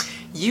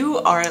You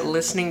are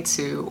listening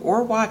to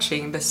or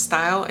watching the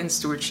Style and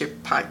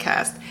Stewardship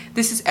podcast.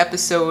 This is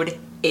episode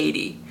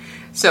 80.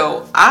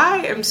 So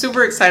I am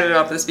super excited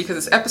about this because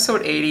it's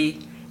episode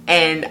 80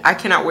 and I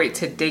cannot wait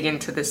to dig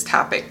into this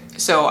topic.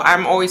 So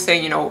I'm always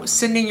saying,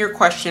 send in your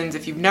questions.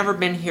 If you've never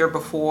been here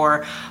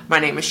before, my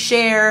name is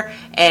Cher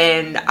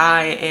and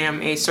I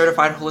am a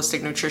certified holistic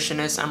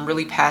nutritionist. I'm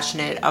really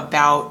passionate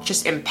about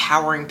just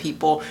empowering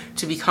people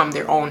to become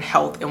their own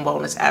health and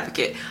wellness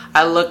advocate.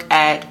 I look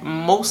at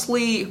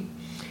mostly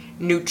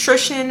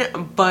nutrition,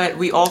 but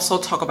we also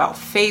talk about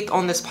faith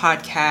on this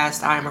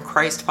podcast. I am a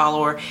Christ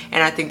follower,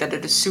 and I think that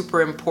it is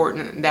super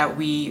important that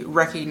we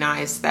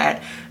recognize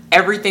that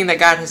everything that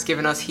God has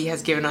given us, He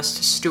has given us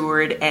to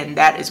steward, and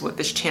that is what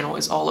this channel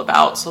is all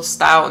about. So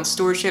style and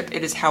stewardship,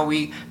 it is how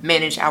we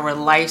manage our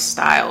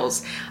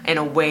lifestyles in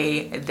a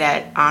way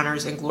that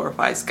honors and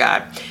glorifies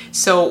God.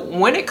 So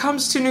when it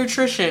comes to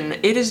nutrition,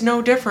 it is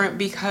no different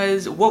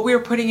because what we are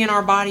putting in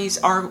our bodies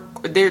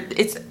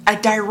it's a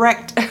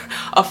direct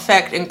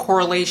effect and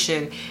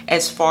correlation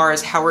as far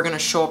as how we're going to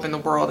show up in the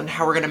world and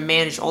how we're going to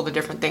manage all the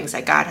different things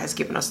that God has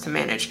given us to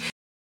manage.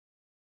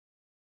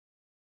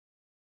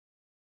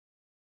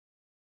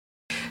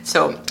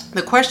 So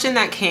the question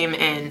that came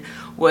in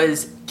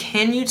was,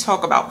 can you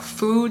talk about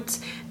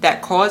foods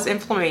that cause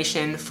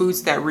inflammation,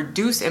 foods that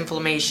reduce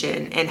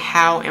inflammation, and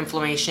how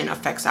inflammation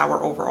affects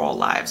our overall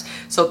lives?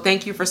 So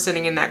thank you for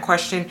sending in that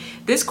question.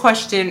 This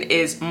question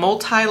is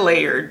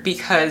multi-layered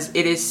because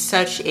it is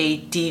such a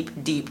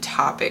deep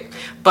topic,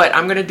 but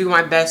I'm going to do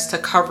my best to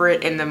cover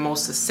it in the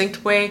most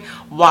succinct way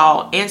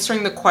while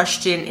answering the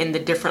question in the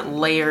different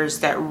layers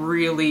that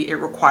really it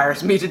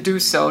requires me to do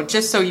so,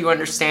 just so you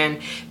understand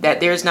that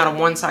there's not a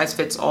one size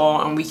fits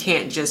all and we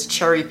can't just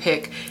cherry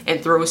pick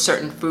and throw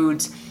certain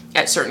foods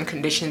at certain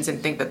conditions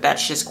and think that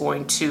that's just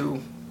going to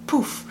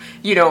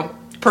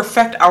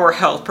perfect our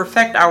health,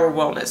 perfect our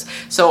wellness.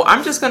 So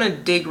I'm just going to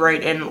dig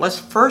right in. Let's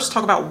first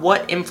talk about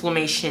what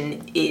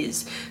inflammation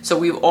is. So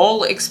we've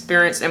all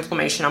experienced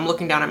inflammation. I'm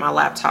looking down at my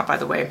laptop, by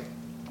the way.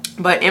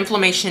 But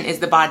inflammation is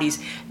the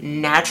body's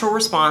natural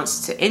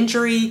response to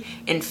injury,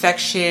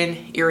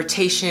 infection,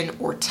 irritation,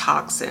 or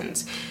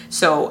toxins.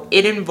 So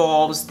it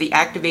involves the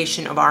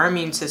activation of our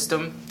immune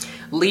system,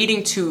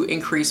 leading to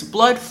increased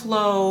blood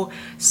flow,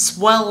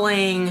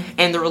 swelling,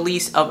 and the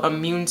release of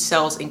immune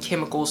cells and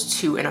chemicals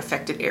to an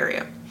affected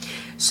area.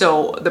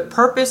 So the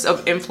purpose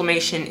of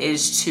inflammation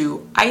is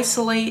to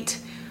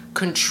isolate,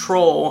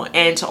 control,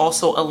 and to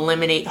also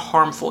eliminate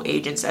harmful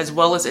agents, as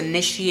well as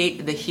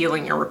initiate the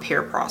healing and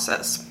repair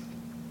process.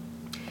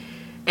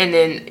 And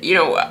then,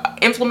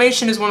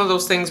 inflammation is one of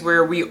those things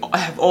where we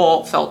have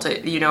all felt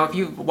it. If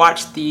you've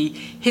watched the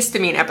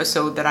histamine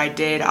episode that I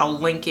did, I'll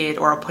link it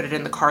or I'll put it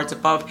in the cards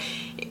above.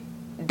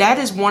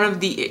 That's a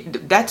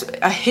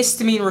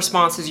histamine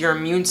response is your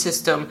immune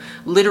system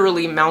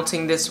literally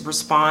mounting this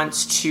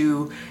response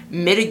to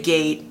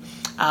mitigate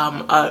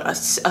a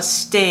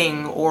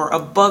sting or a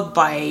bug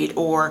bite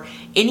or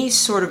any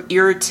sort of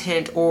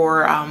irritant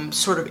or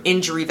sort of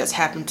injury that's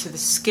happened to the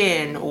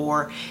skin,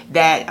 or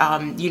that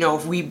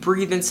if we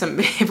breathe in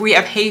if we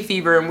have hay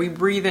fever and we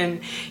breathe in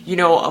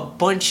a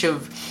bunch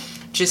of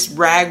just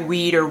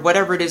ragweed or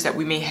whatever it is that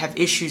we may have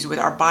issues with,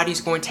 our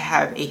body's going to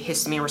have a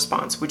histamine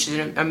response, which is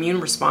an immune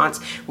response,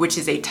 which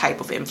is a type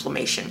of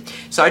inflammation.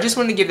 So I just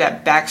wanted to give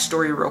that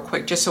backstory real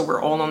quick, just so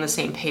we're all on the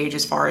same page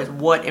as far as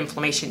what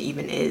inflammation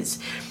even is.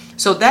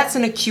 So that's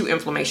an acute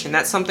inflammation.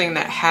 That's something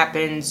that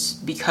happens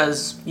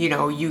because,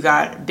 you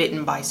got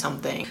bitten by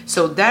something.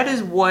 So that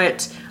is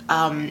what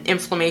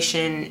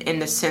inflammation in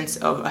the sense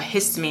of a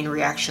histamine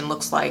reaction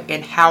looks like,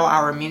 and how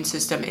our immune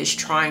system is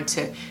trying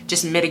to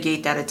just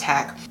mitigate that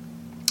attack.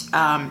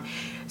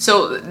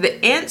 So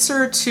the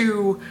answer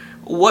to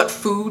what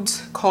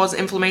foods cause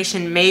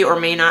inflammation may or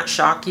may not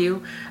shock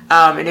you.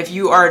 And if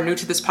you are new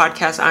to this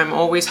podcast, I'm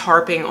always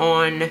harping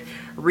on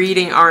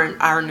reading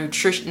our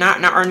nutrition,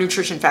 not our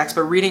nutrition facts,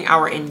 but reading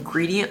our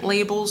ingredient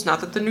labels. Not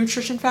that the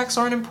nutrition facts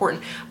aren't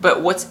important,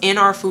 but what's in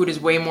our food is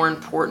way more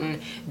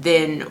important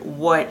than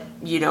what,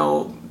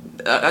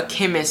 a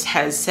chemist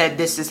has said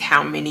this is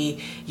how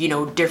many,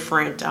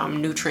 different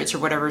nutrients or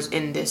whatever's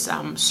in this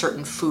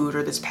certain food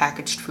or this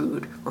packaged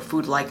food or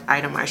food-like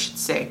item, I should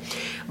say.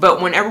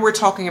 But whenever we're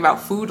talking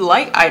about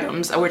food-like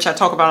items, which I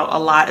talk about a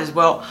lot as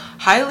well,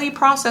 highly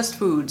processed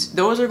foods,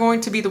 those are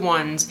going to be the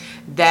ones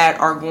that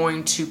are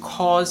going to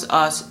cause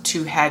us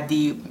to have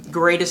the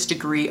greatest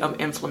degree of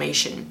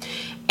inflammation.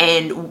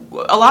 And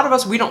a lot of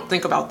us, we don't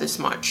think about this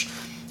much.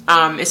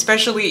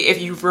 Especially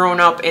if you've grown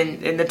up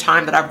in the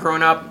time that I've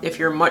grown up. If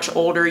you're much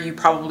older, you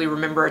probably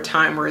remember a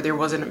time where there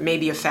wasn't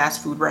maybe a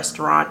fast food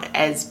restaurant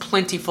as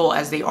plentiful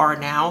as they are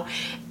now.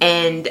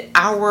 And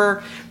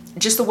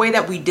just the way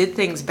that we did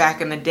things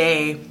back in the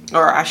day,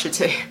 or I should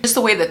say, just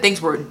the way that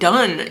things were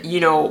done,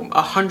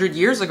 100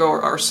 years ago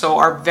or so,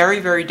 are very,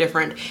 very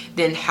different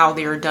than how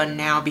they are done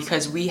now,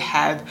 because we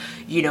have,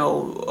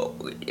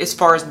 as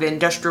far as the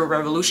Industrial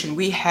Revolution,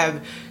 we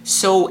have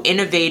so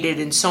innovated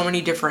in so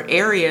many different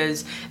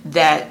areas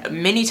that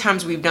many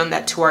times we've done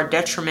that to our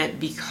detriment,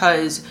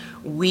 because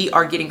we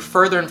are getting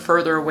further and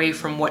further away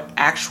from what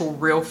actual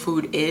real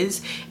food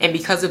is. And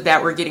because of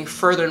that, we're getting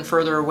further and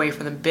further away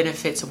from the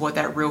benefits of what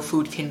that real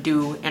food can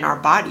do in our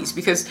bodies,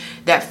 because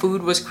that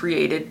food was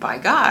created by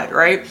God,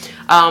 right?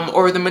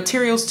 Or the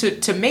materials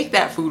to make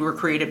that food were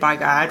created by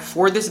God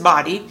for this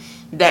body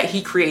that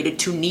he created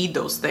to need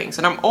those things.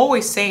 And I'm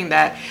always saying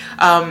that,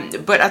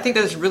 but I think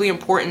that it's really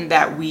important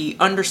that we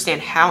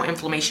understand how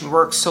inflammation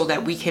works so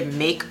that we can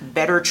make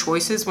better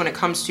choices when it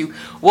comes to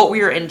what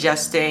we are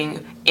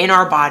ingesting in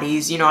our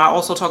bodies. You know, I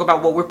also talk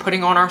about what we're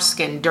putting on our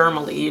skin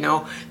dermally. You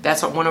know,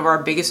 that's one of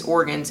our biggest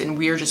organs, and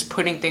we are just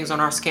putting things on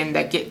our skin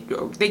that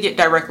get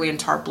directly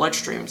into our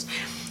bloodstreams.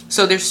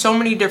 So there's so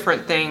many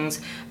different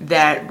things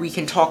that we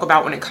can talk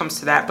about when it comes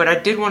to that, but I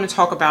did want to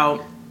talk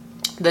about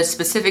the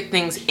specific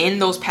things in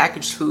those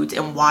packaged foods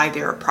and why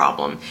they're a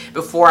problem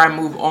before I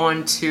move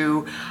on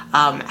to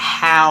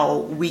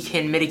how we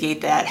can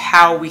mitigate that,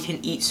 how we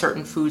can eat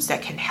certain foods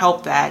that can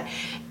help that,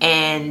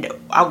 and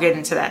I'll get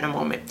into that in a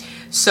moment.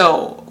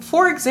 So,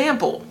 for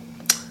example,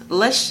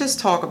 let's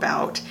just talk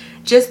about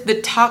just the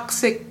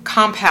toxic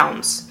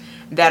compounds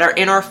that are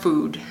in our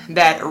food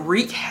that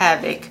wreak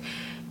havoc,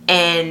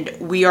 and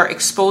we are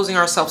exposing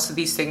ourselves to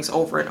these things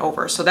over and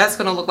over. So that's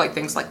going to look like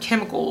things like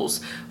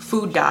chemicals,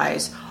 food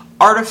dyes,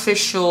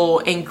 artificial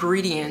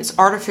ingredients,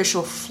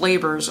 artificial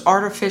flavors,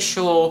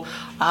 artificial,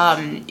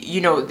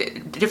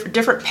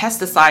 different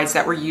pesticides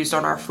that were used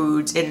on our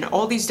foods, and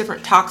all these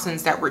different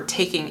toxins that we're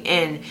taking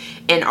in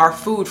our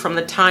food from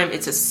the time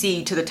it's a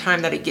seed to the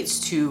time that it gets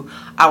to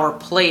our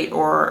plate,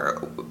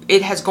 or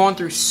it has gone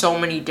through so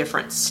many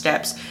different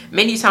steps.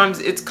 Many times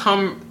it's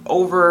come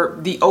over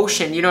the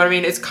ocean, you know what I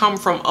mean? It's come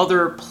from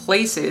other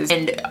places,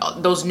 and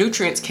those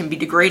nutrients can be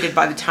degraded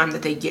by the time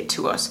that they get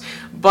to us.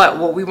 But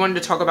what we wanted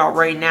to talk about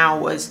right now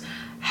was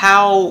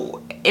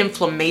how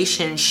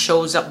inflammation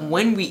shows up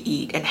when we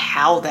eat and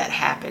how that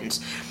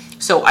happens.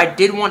 So I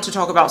did want to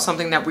talk about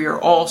something that we are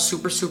all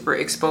super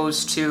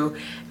exposed to,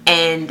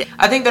 and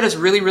I think that is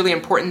really, really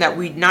important that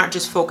we not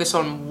just focus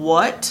on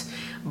what,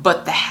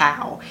 but the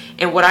how.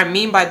 And what I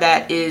mean by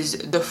that is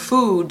the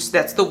foods,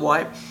 that's the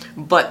what,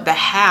 but the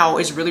how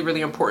is really,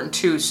 really important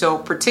too. So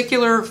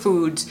particular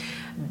foods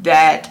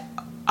that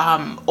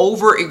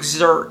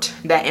overexert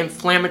that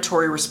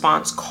inflammatory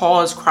response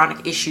cause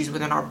chronic issues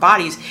within our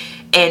bodies,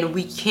 and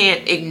we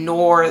can't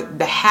ignore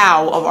the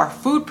how of our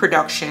food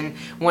production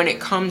when it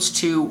comes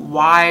to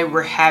why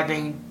we're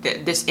having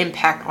this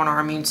impact on our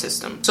immune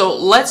system. So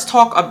let's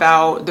talk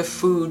about the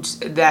foods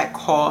that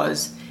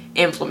cause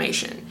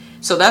inflammation.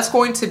 So that's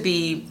going to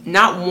be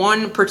not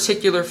one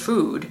particular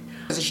food,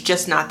 because it's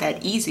just not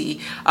that easy,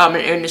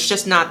 and it's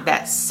just not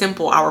that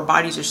simple. Our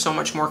bodies are so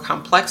much more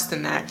complex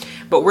than that.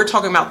 But I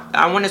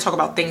want to talk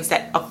about things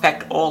that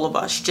affect all of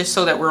us, just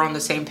so that we're on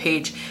the same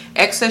page.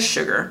 Excess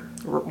sugar.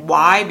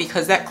 Why?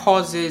 Because that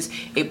causes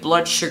a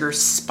blood sugar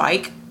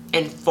spike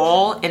and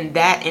fall, and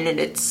that in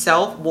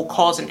itself will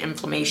cause an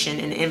inflammation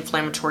and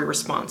inflammatory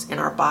response in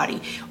our body,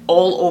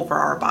 all over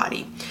our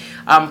body.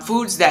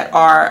 Foods that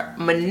are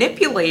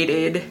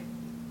manipulated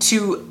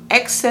to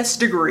excess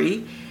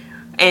degree,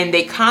 and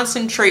they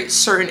concentrate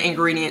certain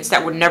ingredients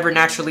that would never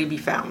naturally be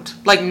found,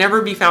 like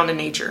never be found in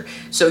nature.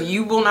 So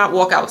you will not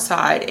walk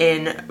outside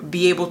and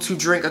be able to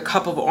drink a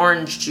cup of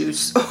orange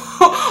juice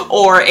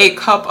or a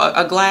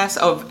glass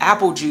of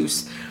apple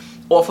juice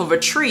off of a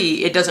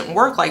tree. It doesn't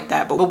work like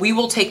that. But we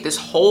will take this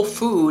whole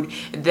food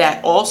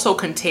that also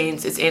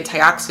contains its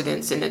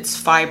antioxidants and its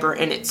fiber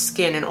and its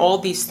skin and all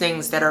these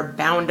things that are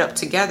bound up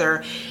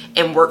together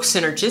and work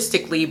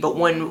synergistically. But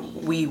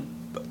when we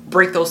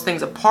break those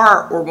things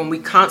apart, or when we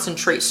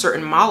concentrate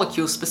certain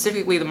molecules,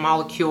 specifically the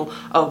molecule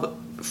of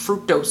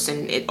fructose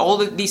and all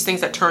of these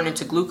things that turn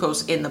into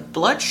glucose in the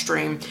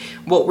bloodstream,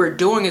 what we're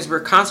doing is we're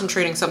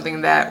concentrating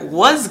something that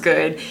was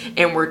good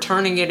and we're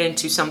turning it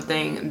into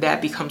something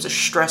that becomes a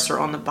stressor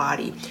on the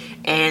body.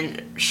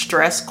 And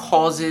stress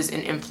causes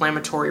an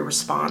inflammatory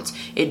response.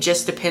 It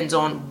just depends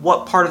on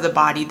what part of the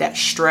body that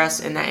stress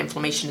and that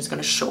inflammation is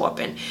going to show up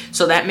in.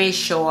 So that may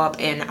show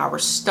up in our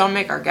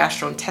stomach, our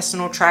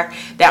gastrointestinal tract.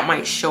 That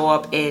might show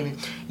up in,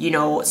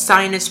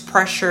 sinus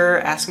pressure.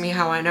 Ask me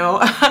how I know.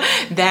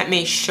 That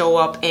may show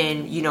up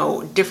in,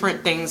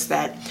 different things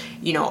that,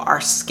 our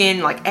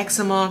skin, like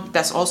eczema.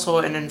 That's also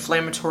an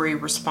inflammatory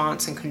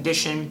response and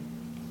condition.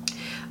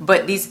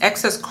 But these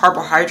excess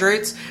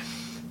carbohydrates,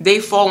 they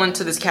fall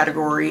into this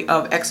category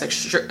of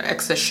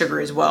excess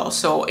sugar as well.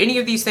 So any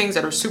of these things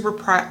that are super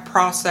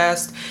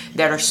processed,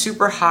 that are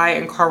super high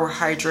in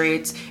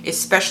carbohydrates,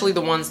 especially the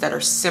ones that are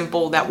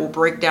simple, that will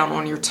break down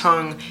on your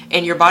tongue,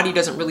 and your body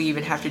doesn't really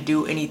even have to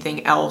do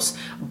anything else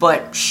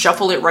but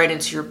shuffle it right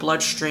into your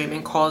bloodstream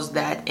and cause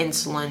that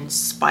insulin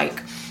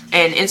spike.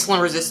 And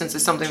insulin resistance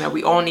is something that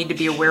we all need to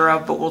be aware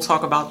of, but we'll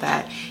talk about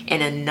that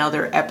in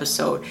another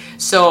episode.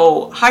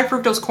 So high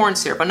fructose corn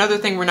syrup, another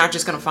thing we're not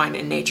just going to find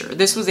in nature.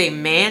 This was a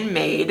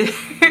man-made,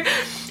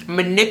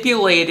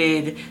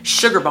 manipulated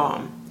sugar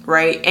bomb,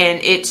 right? And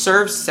it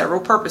serves several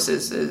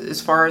purposes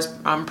as far as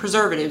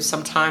preservatives.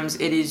 Sometimes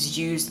it is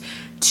used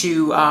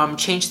to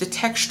change the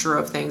texture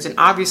of things. And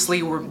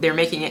obviously they're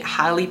making it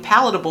highly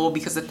palatable,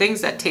 because the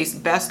things that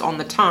taste best on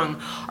the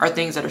tongue are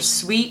things that are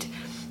sweet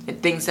and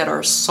things that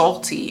are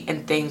salty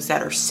and things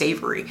that are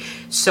savory.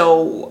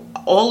 So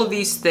all of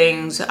these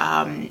things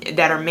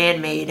that are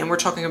man-made, and we're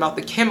talking about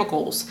the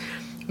chemicals,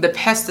 the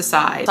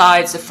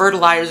pesticides, the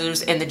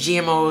fertilizers, and the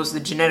GMOs, the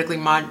genetically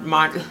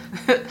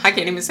I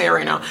can't even say it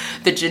right now,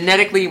 the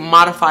genetically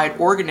modified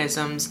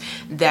organisms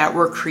that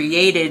were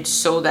created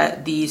so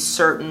that these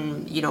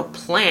certain,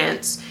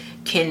 plants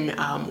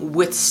can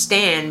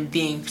withstand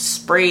being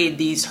sprayed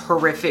these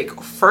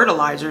horrific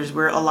fertilizers,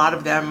 where a lot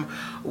of them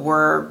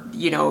were,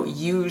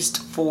 used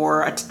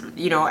for, at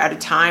a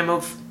time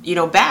of,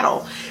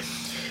 battle.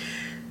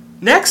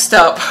 Next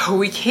up,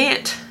 we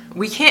can't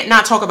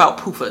not talk about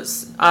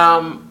PUFAs,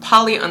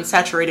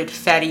 polyunsaturated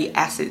fatty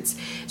acids.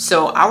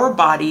 So our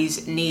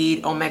bodies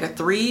need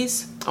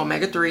omega-3s.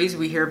 Omega-3s,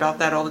 we hear about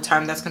that all the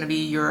time. That's going to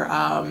be your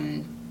DHA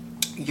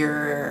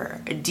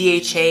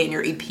and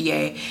your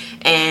EPA.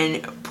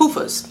 And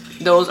PUFAs,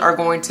 those are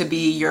going to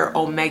be your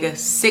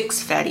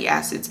omega-6 fatty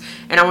acids.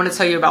 And I want to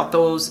tell you about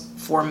those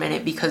for a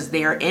minute, because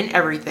they are in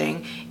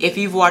everything. If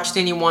you've watched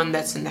anyone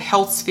that's in the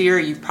health sphere,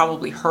 you've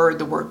probably heard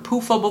the word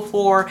PUFA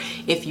before.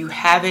 If you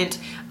haven't,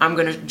 I'm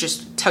going to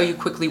just tell you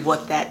quickly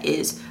what that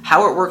is,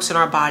 how it works in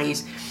our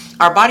bodies.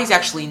 Our bodies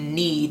actually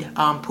need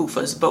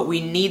PUFAs, but we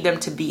need them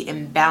to be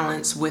in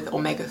balance with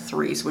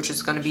omega-3s, which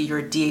is going to be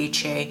your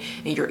DHA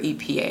and your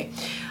EPA.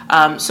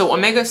 So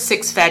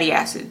omega-6 fatty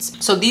acids.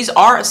 So these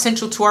are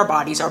essential to our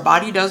bodies. Our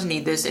body does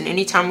need this, and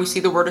anytime we see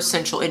the word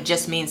essential, it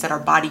just means that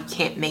our body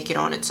can't make it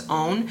on its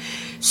own.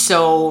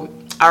 So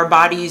our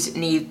bodies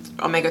need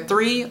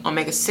omega-3,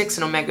 omega-6,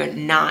 and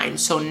omega-9.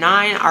 So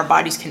 9 our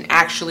bodies can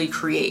actually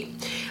create,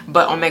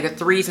 but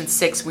omega-3s and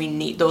 6 we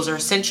need. Those are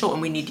essential,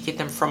 and we need to get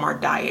them from our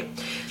diet.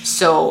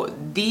 So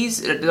the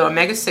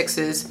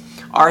omega-6s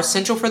are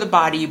essential for the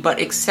body, but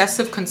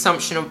excessive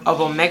consumption of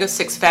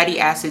omega-6 fatty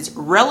acids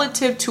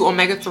relative to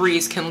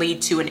omega-3s can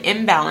lead to an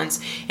imbalance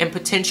and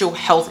potential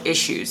health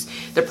issues.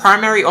 The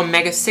primary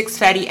omega-6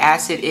 fatty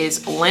acid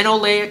is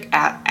linoleic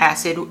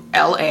acid,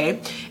 LA,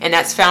 and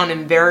that's found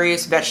in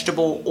various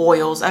vegetable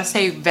oils. I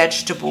say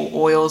vegetable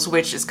oils,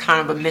 which is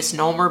kind of a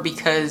misnomer,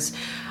 because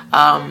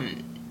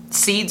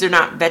seeds are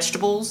not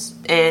vegetables,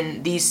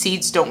 and these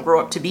seeds don't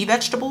grow up to be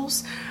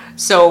vegetables.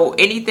 So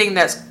anything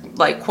that's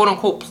like quote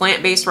unquote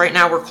plant-based right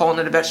now, we're calling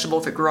it a vegetable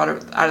if it grew out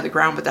of the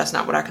ground, but that's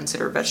not what I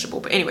consider a vegetable.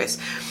 But anyways,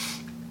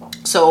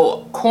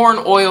 so corn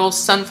oil,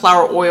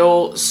 sunflower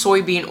oil,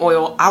 soybean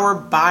oil, our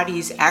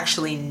bodies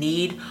actually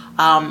need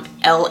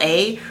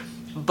LA,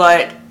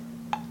 but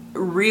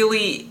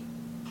really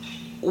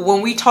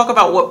when we talk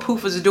about what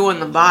PUFAs do in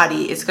the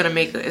body, it's going to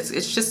make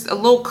it's just a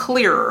little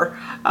clearer,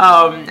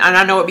 and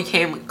I know it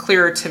became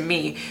clearer to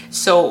me.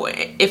 So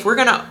if we're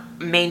going to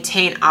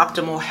maintain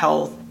optimal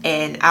health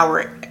and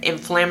our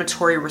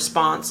inflammatory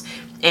response,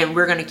 and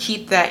we're going to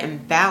keep that in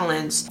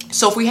balance.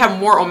 So if we have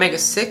more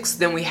omega-6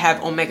 than we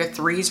have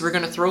omega-3s, we're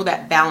going to throw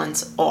that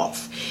balance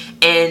off.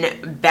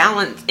 And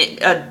balance,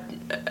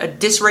 a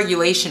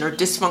dysregulation or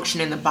dysfunction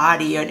in the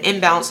body, an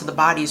imbalance of the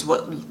body, is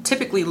what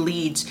typically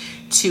leads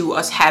to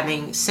us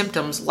having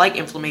symptoms like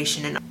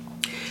inflammation.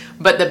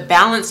 But the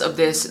balance of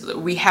this,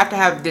 we have to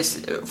have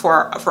this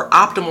for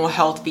optimal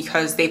health,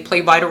 because they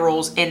play vital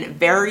roles in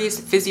various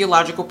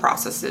physiological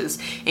processes,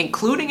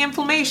 including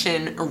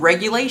inflammation,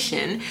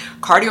 regulation,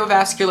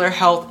 cardiovascular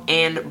health,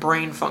 and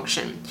brain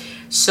function.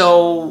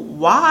 So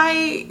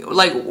what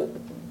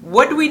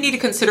do we need to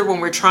consider when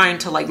we're trying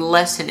to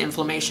lessen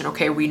inflammation?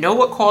 Okay, we know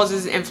what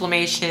causes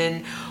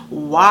inflammation.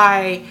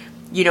 Why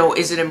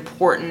is it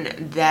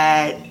important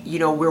that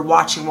we're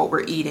watching what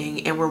we're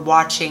eating, and we're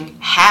watching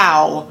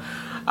how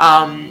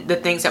the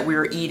things that we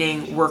were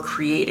eating were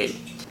created.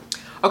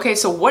 Okay,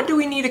 so what do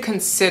we need to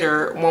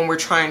consider when we're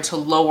trying to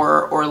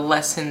lower or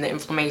lessen the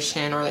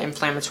inflammation or the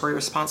inflammatory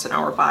response in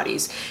our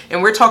bodies?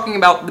 And we're talking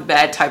about the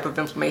bad type of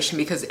inflammation,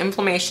 because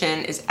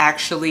inflammation is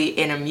actually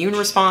an immune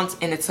response,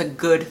 and it's a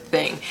good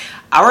thing.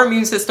 Our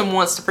immune system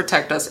wants to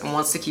protect us and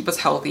wants to keep us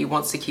healthy,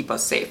 wants to keep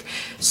us safe.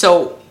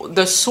 So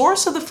the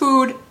source of the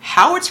food,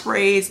 how it's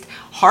raised,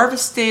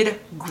 harvested,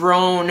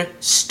 grown,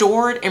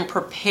 stored, and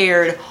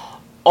prepared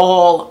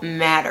all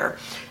matter.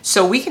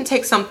 So we can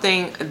take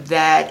something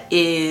that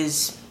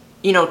is,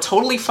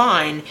 totally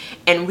fine,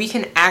 and we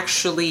can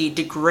actually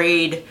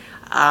degrade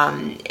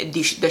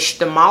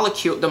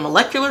the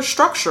molecular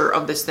structure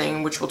of this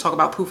thing, which we'll talk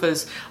about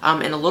PUFAs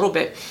in a little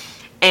bit.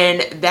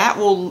 And that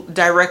will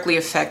directly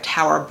affect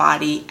how our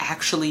body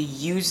actually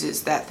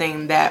uses that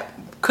thing that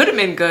could have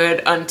been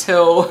good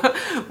until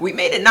we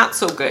made it not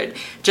so good.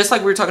 Just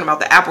like we were talking about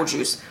the apple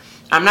juice.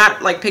 I'm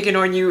not picking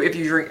on you if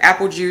you drink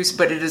apple juice,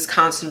 but it is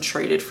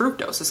concentrated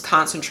fructose. It's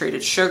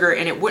concentrated sugar,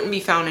 and it wouldn't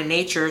be found in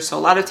nature. So a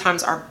lot of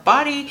times our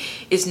body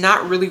is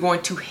not really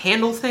going to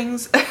handle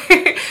things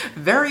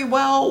very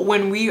well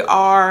when we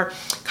are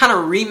kind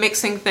of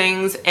remixing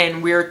things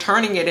and we're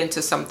turning it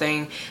into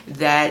something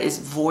that is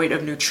void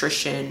of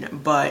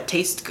nutrition but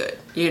tastes good,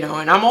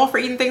 and I'm all for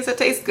eating things that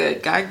taste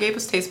good. God gave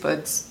us taste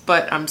buds,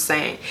 but I'm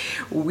saying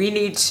we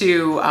need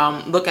to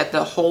look at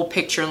the whole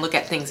picture and look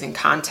at things in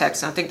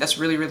context, and I think that's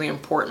really, really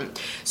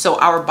important. So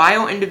our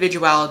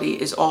bio-individuality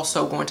is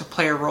also going to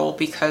play a role,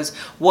 because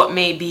what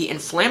may be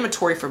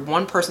inflammatory for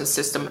one person's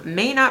system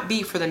may not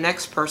be for the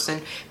next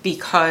person,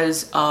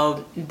 because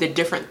of the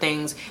different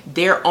things,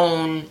 their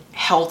own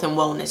health and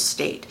wellness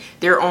state,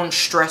 their own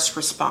stress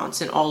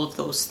response, and all of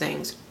those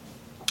things.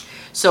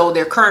 So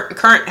their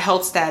current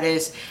health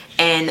status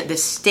and the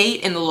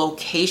state and the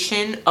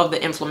location of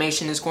the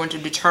inflammation is going to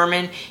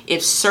determine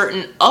if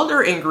certain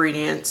other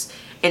ingredients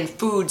and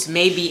foods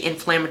may be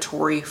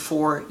inflammatory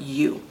for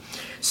you.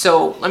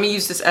 So let me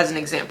use this as an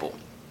example.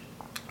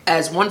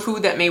 As one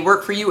food that may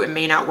work for you, it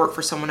may not work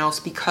for someone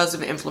else because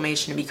of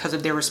inflammation and because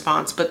of their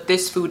response, but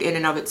this food in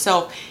and of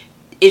itself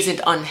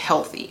isn't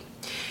unhealthy.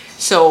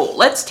 So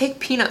let's take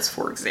peanuts,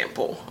 for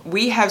example.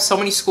 We have so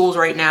many schools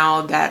right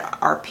now that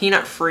are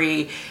peanut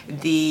free.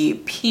 The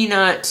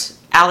peanut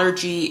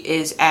allergy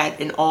is at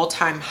an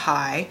all-time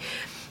high,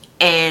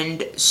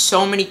 and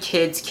so many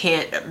kids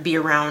can't be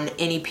around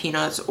any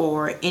peanuts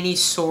or any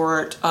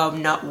sort of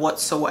nut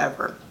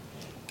whatsoever.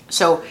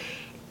 So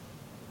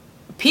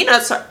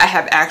peanuts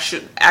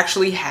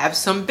actually have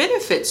some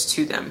benefits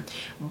to them,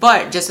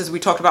 but just as we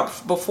talked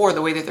about before,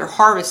 the way that they're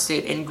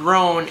harvested and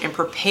grown and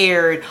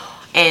prepared,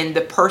 and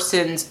the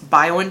person's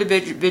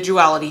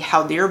bio-individuality,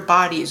 how their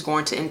body is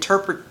going to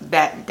interpret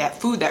that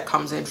food that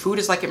comes in. Food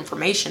is like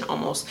information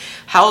almost.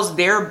 How's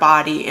their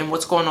body and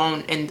what's going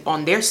on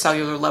on their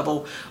cellular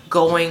level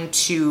going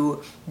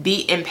to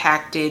be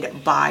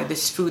impacted by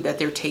this food that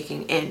they're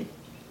taking in?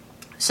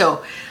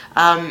 So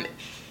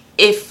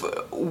if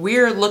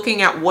we're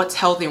looking at what's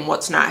healthy and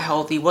what's not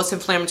healthy, what's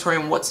inflammatory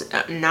and what's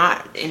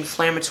not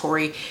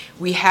inflammatory,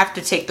 we have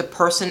to take the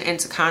person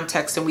into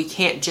context, and we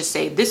can't just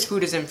say this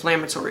food is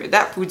inflammatory or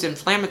that food's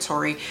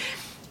inflammatory,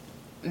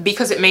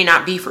 because it may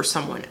not be for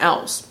someone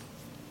else.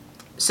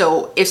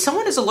 So if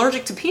someone is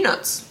allergic to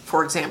peanuts,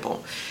 for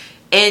example,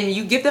 and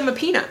you give them a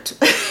peanut,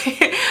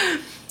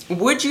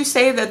 would you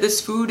say that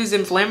this food is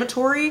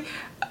inflammatory?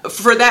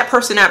 For that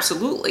person,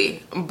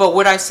 absolutely. But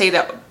would I say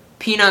that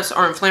peanuts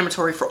are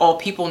inflammatory for all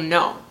people?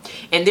 No.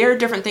 And there are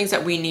different things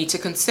that we need to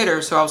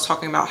consider. So I was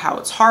talking about how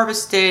it's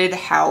harvested,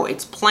 how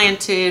it's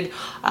planted,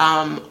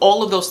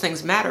 all of those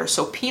things matter.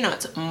 So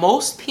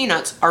most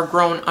peanuts are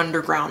grown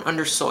underground,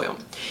 under soil.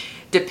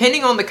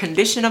 Depending on the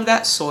condition of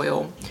that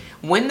soil,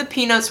 when the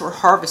peanuts were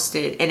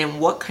harvested and in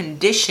what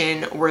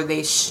condition were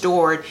they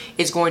stored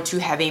is going to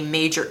have a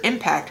major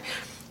impact.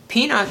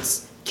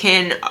 Peanuts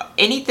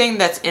anything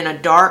that's in a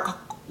dark,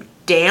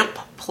 damp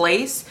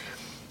place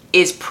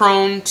is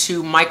prone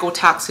to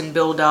mycotoxin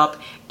buildup,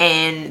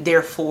 and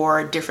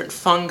therefore different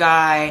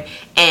fungi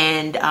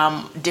and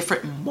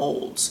different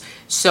molds.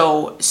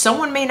 So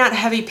someone may not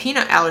have a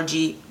peanut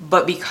allergy,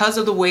 but because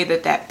of the way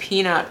that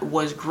peanut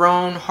was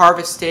grown,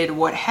 harvested,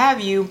 what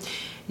have you,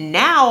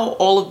 now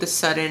all of a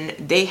sudden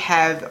they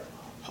have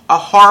a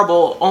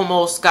horrible,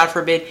 almost, God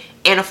forbid,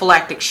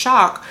 anaphylactic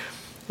shock,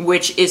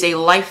 which is a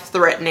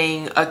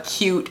life-threatening,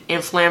 acute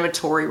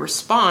inflammatory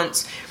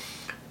response,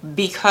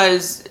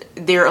 because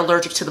they're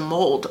allergic to the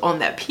mold on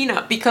that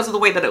peanut because of the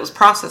way that it was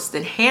processed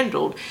and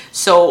handled.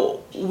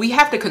 So we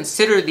have to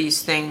consider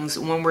these things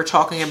when we're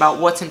talking about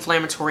what's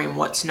inflammatory and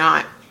what's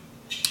not.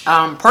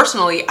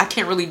 Personally, I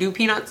can't really do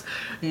peanuts,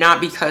 not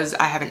because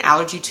I have an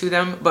allergy to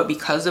them, but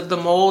because of the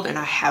mold, and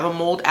I have a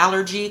mold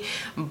allergy.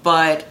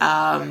 But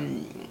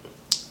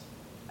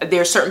there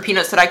are certain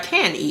peanuts that I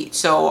can eat.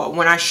 So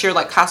when I share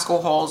like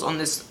Costco hauls on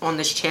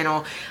this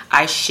channel,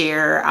 I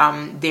share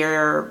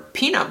their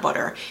peanut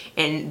butter,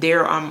 and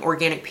their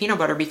organic peanut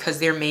butter, because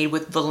they're made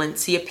with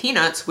Valencia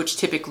peanuts, which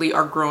typically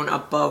are grown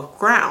above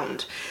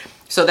ground.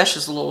 So that's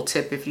just a little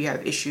tip if you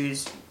have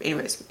issues.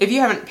 Anyways, if you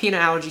have a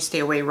peanut allergy, stay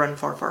away, run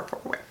far, far, far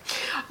away.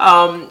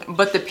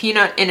 But the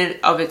peanut in and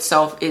of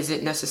itself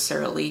isn't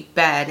necessarily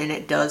bad, and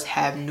it does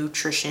have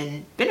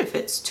nutrition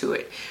benefits to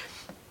it.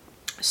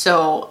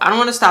 So I don't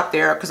want to stop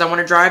there, because I want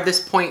to drive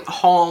this point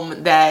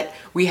home that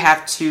we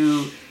have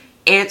to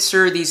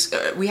answer these,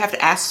 we have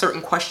to ask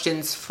certain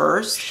questions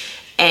first.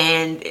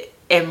 And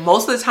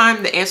most of the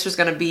time the answer is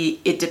going to be,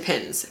 it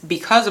depends,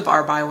 because of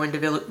our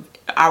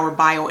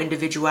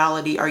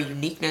bio-individuality, our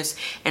uniqueness,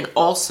 and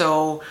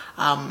also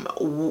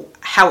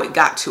how it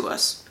got to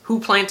us, who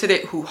planted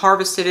it, who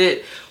harvested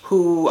it,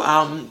 who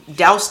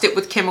doused it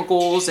with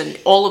chemicals, and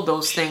all of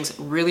those things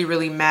really,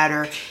 really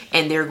matter,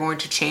 and they're going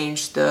to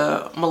change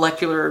the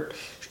molecular,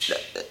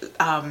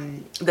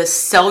 the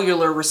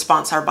cellular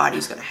response our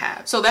body's going to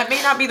have. So that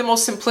may not be the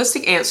most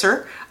simplistic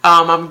answer.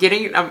 I'm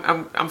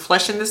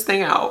fleshing this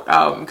thing out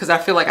because I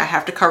feel like I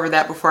have to cover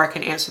that before I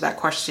can answer that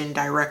question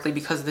directly,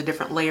 because of the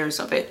different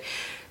layers of it.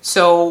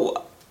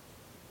 So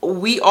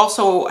we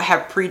also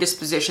have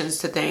predispositions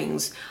to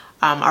things.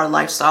 Our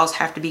lifestyles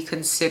have to be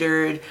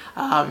considered.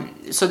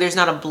 So there's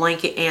not a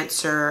blanket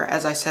answer,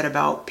 as I said,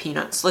 about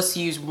peanuts. Let's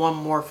use one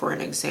more for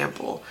an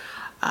example.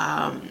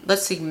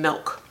 Let's see,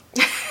 milk.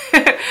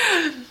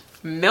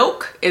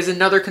 Milk is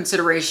another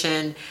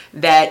consideration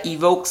that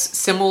evokes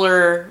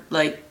similar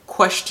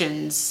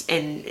questions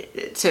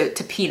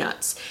to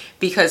peanuts,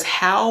 because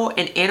how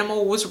an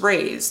animal was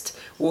raised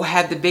will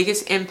have the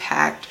biggest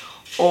impact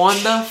on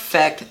the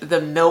effect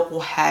the milk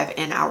will have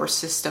in our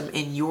system,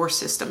 in your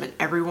system, in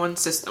everyone's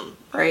system,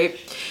 right?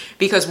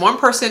 Because one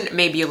person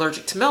may be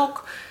allergic to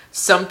milk.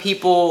 Some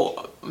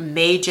people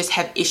may just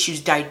have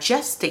issues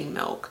digesting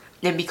milk.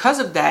 And because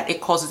of that,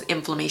 it causes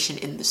inflammation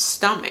in the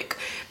stomach.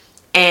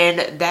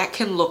 And that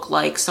can look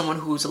like someone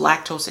who's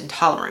lactose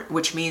intolerant,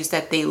 which means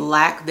that they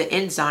lack the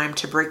enzyme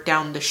to break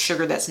down the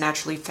sugar that's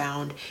naturally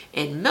found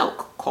in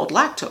milk, called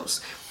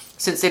lactose.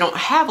 Since they don't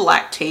have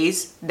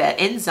lactase, that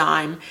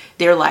enzyme,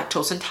 they're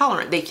lactose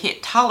intolerant. They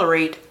can't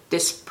tolerate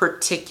this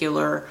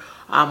particular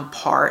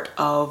part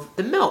of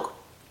the milk.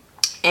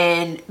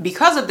 And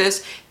because of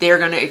this, they're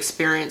going to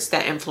experience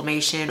that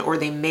inflammation, or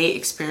they may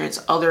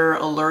experience other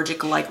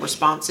allergic-like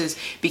responses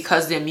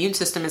because the immune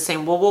system is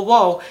saying, whoa, whoa,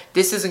 whoa,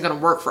 this isn't going to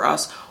work for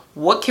us.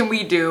 What can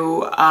we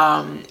do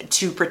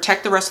to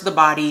protect the rest of the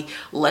body?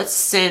 Let's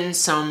send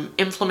some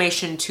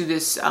inflammation to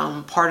this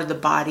part of the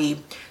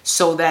body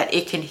so that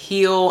it can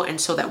heal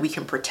and so that we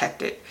can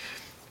protect it.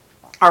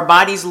 Our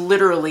bodies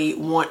literally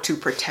want to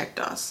protect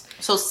us.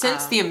 So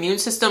since the immune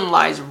system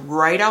lies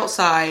right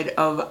outside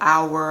of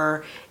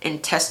our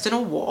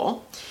intestinal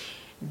wall,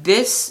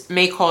 this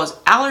may cause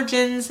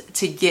allergens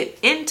to get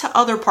into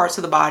other parts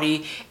of the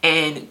body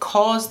and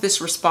cause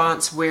this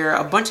response where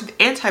a bunch of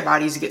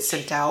antibodies get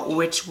sent out,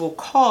 which will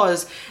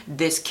cause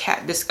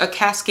a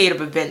cascade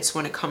of events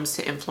when it comes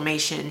to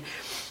inflammation.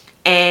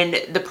 And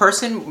the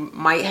person you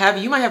might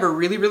have a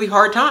really, really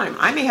hard time.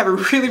 I may have a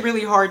really,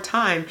 really hard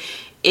time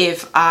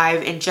if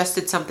I've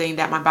ingested something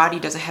that my body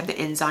doesn't have the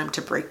enzyme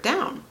to break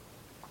down.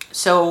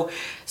 So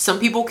some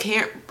people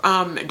can't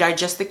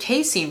digest the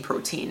casein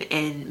protein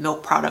in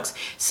milk products.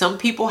 Some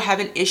people have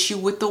an issue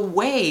with the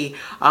whey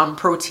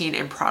protein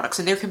in products.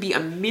 And there can be a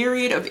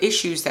myriad of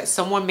issues that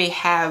someone may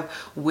have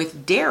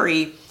with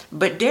dairy.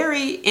 But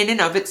dairy in and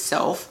of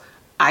itself,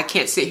 I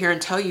can't sit here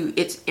and tell you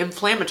it's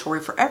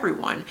inflammatory for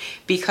everyone,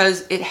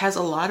 because it has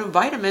a lot of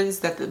vitamins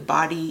that the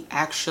body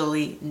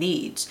actually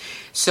needs.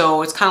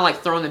 So it's kind of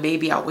like throwing the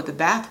baby out with the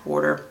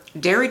bathwater.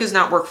 Dairy does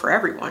not work for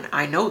everyone.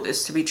 I know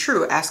this to be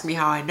true. Ask me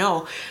how I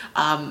know.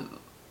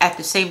 At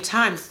the same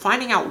time,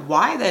 finding out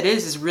why that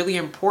is really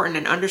important,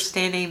 and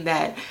understanding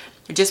that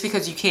just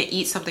because you can't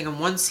eat something in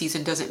one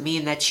season doesn't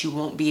mean that you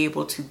won't be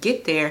able to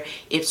get there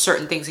if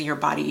certain things in your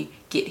body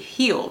get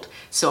healed.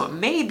 So it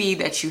may be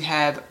that you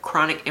have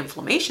chronic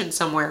inflammation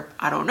somewhere.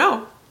 I don't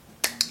know.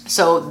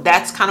 So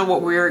that's kind of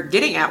what we're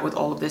getting at with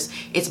all of this.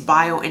 It's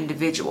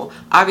bio-individual.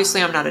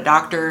 Obviously, I'm not a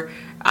doctor.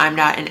 I'm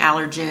not an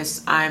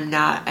allergist. I'm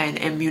not an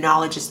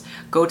immunologist.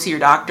 Go to your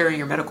doctor and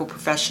your medical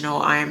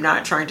professional. I am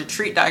not trying to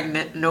treat,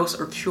 diagnose,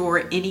 or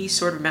cure any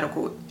sort of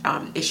medical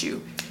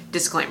issue.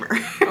 Disclaimer.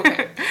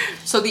 Okay.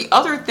 So the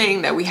other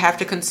thing that we have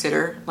to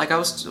consider, like I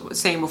was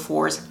saying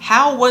before, is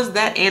how was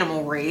that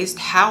animal raised?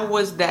 How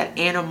was that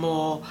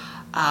animal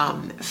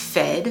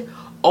fed?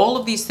 All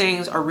of these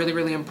things are really,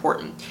 really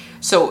important.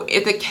 So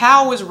if the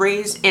cow was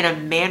raised in a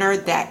manner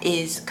that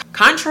is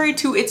contrary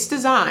to its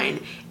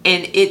design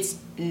and its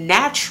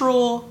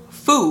natural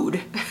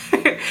food,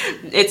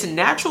 its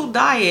natural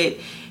diet,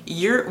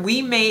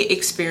 we may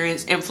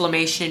experience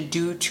inflammation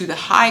due to the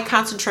high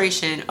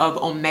concentration of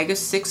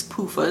omega-6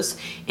 PUFAs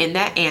in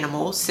that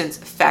animal, since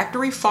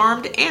factory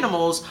farmed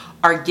animals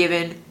are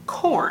given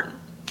corn.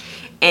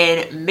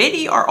 And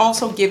many are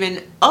also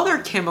given other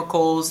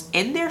chemicals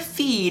in their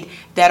feed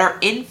that are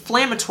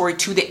inflammatory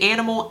to the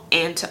animal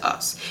and to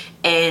us.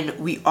 And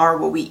we are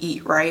what we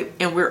eat, right?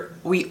 And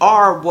we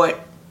are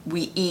what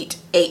we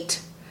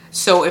ate.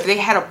 So if they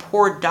had a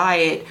poor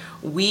diet,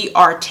 we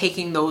are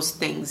taking those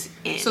things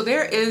in. So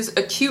there is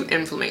acute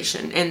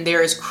inflammation and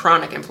there is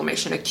chronic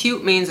inflammation.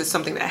 Acute means it's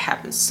something that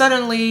happens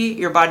suddenly.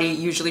 Your body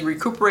usually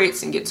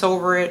recuperates and gets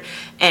over it.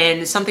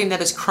 And something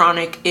that is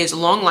chronic is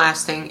long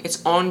lasting,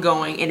 it's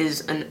ongoing, it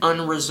is an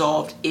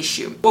unresolved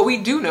issue. What we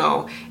do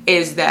know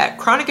is that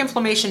chronic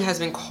inflammation has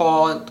been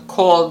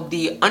called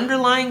the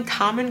underlying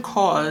common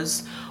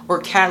cause or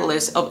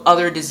catalyst of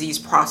other disease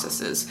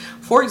processes.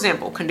 For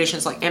example,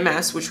 conditions like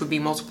MS, which would be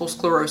multiple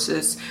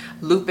sclerosis,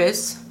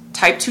 lupus,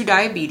 type 2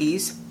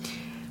 diabetes,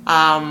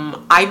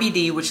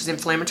 IBD, which is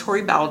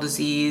inflammatory bowel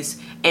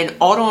disease, and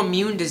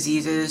autoimmune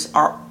diseases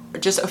are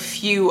just a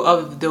few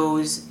of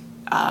those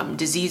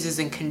diseases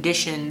and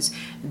conditions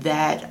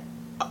that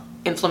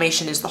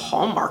inflammation is the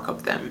hallmark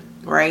of them,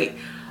 right?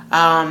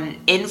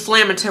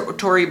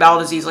 Inflammatory bowel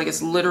disease, like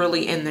it's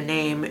literally in the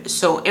name.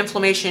 So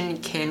inflammation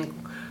can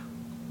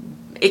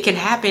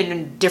happen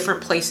in different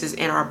places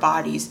in our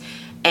bodies.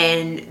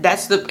 And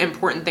that's the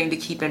important thing to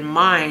keep in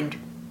mind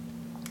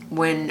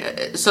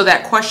so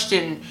that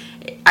question,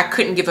 I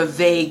couldn't give a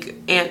vague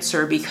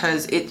answer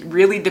because it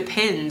really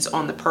depends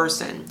on the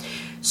person.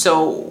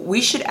 So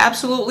we should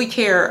absolutely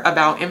care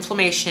about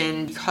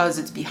inflammation because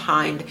it's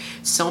behind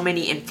so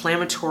many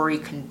inflammatory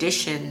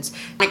conditions.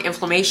 Like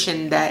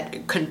inflammation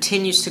that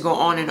continues to go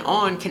on and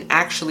on can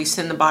actually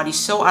send the body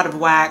so out of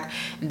whack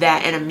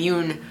that an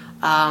immune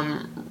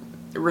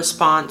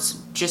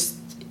response just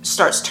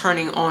starts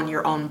turning on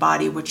your own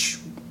body, which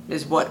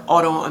is what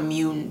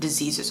autoimmune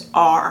diseases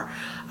are.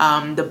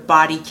 The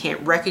body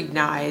can't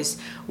recognize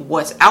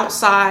what's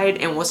outside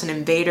and what's an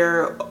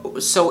invader,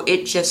 so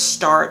it just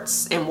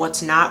starts, and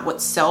what's not,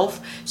 what's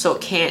self, so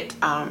it can't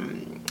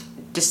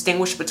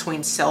distinguish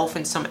between self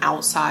and some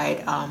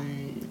outside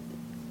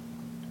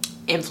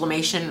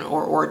inflammation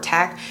or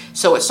attack,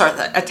 so it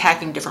starts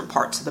attacking different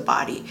parts of the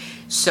body.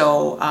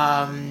 So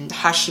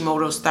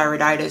Hashimoto's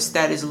thyroiditis,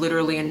 that is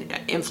literally an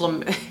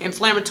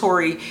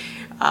inflammatory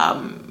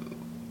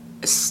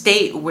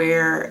state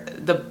where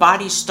the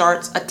body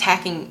starts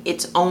attacking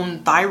its own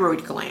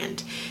thyroid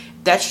gland.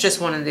 That's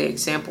just one of the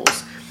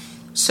examples.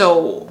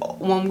 So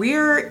when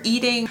we're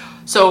eating,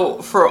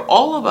 so for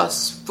all of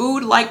us,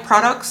 food-like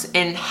products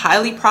and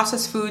highly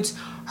processed foods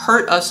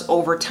hurt us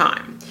over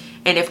time.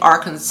 And if our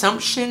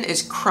consumption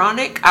is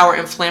chronic, our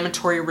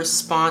inflammatory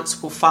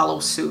response will follow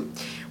suit.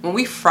 When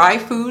we fry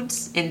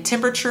foods in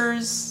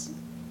temperatures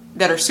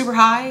that are super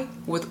high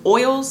with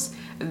oils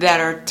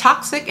that are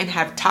toxic and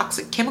have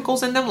toxic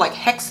chemicals in them like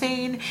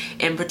hexane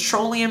and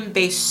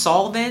petroleum-based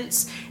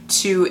solvents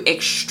to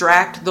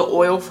extract the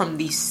oil from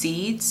these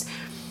seeds,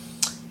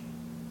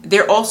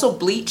 they're also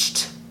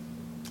bleached.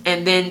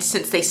 And then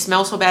since they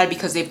smell so bad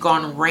because they've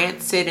gone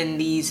rancid and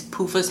these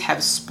PUFAs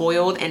have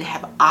spoiled and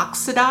have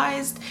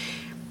oxidized,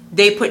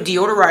 they put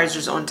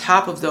deodorizers on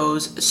top of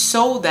those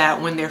so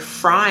that when they're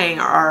frying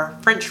our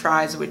French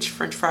fries, which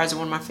French fries are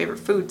one of my favorite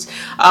foods,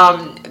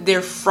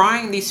 they're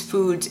frying these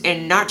foods,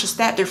 and not just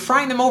that, they're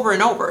frying them over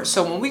and over.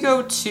 So when we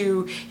go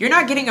to, you're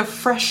not getting a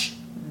fresh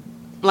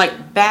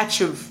like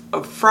batch of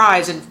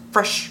fries and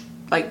fresh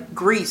like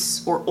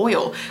grease or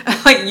oil.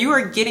 Like you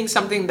are getting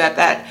something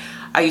that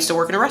I used to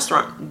work in a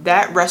restaurant.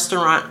 That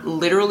restaurant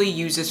literally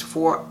uses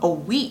for a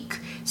week,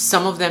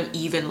 some of them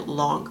even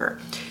longer.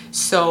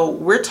 So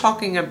we're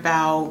talking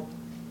about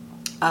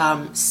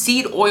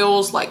seed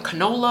oils like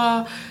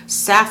canola,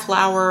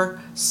 safflower,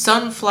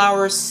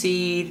 sunflower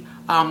seed,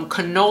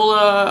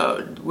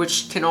 canola,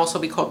 which can also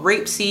be called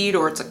rapeseed,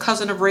 or it's a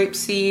cousin of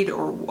rapeseed,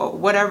 or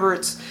whatever.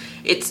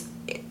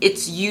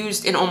 It's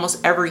used in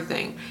almost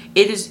everything.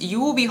 You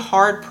will be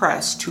hard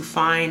pressed to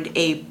find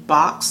a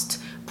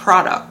boxed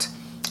product,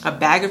 a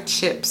bag of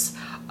chips,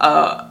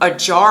 a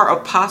jar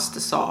of pasta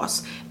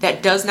sauce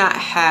that does not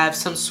have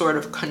some sort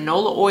of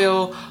canola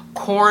oil,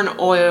 corn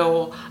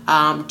oil,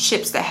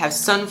 chips that have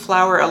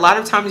sunflower. A lot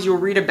of times you'll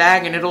read a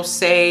bag and it'll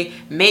say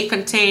may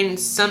contain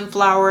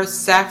sunflower,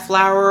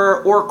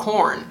 safflower, or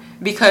corn,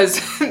 because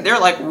they're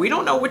like, we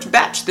don't know which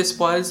batch this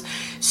was,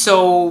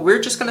 so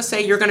we're just gonna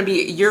say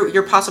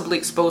you're possibly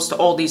exposed to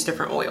all these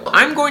different oils.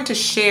 I'm going to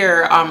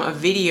share a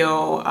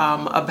video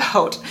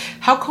about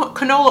how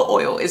canola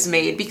oil is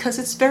made, because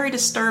it's very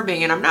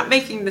disturbing, and I'm not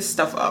making this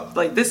stuff up.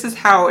 Like, this is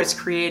how it's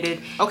created.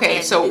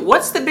 Okay, so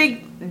what's the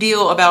big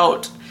deal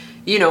about,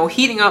 you know,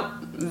 heating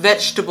up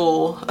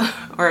vegetable,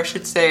 or I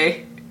should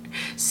say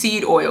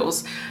seed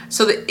oils?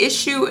 So the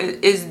issue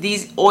is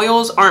these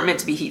oils aren't meant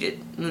to be heated.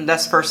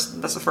 That's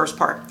the first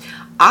part.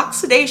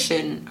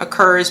 Oxidation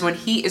occurs when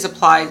heat is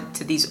applied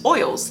to these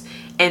oils,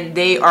 and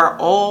they are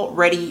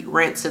already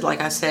rancid,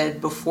 like I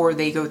said, before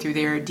they go through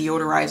their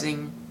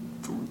deodorizing,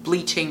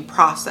 bleaching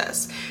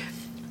process.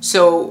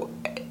 So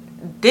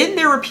then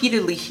they're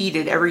repeatedly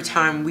heated every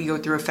time we go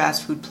through a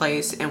fast food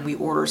place and we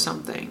order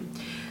something.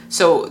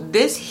 So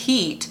this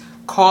heat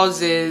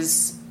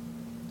causes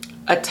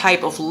a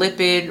type of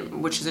lipid,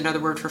 which is another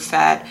word for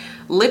fat,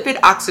 lipid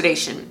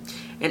oxidation.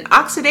 And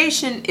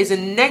oxidation is a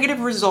negative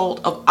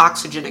result of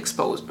oxygen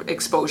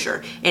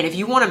exposure. And if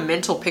you want a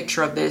mental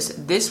picture of this,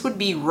 this would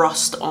be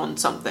rust on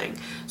something.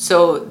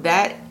 So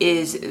that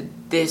is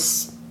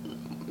this,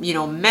 you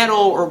know, metal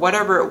or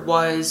whatever it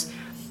was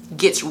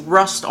gets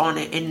rust on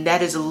it, and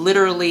that is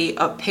literally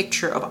a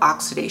picture of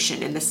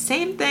oxidation. And the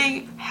same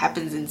thing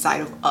happens inside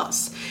of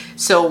us.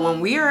 So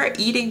when we are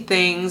eating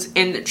things,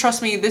 and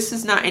trust me, this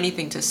is not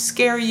anything to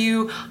scare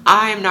you.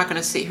 I am not going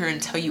to sit here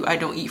and tell you I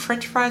don't eat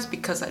French fries,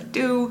 because I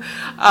do.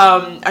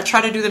 I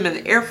try to do them in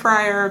the air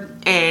fryer,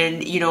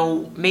 and you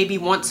know, maybe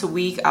once a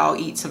week I'll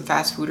eat some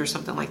fast food or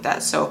something like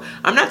that. So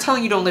I'm not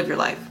telling you don't live your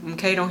life,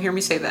 okay? Don't hear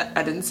me say that.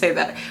 I didn't say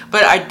that.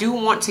 But I do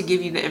want to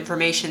give you the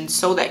information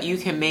so that you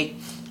can make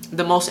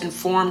the most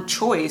informed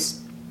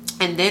choice.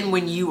 And then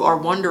when you are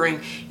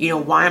wondering, you know,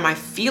 why am I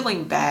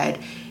feeling bad,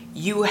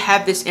 you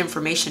have this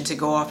information to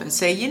go off and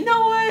say, you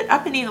know what,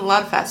 I've been eating a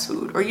lot of fast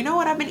food, or you know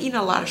what, I've been eating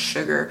a lot of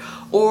sugar,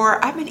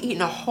 or I've been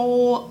eating a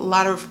whole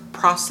lot of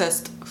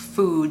processed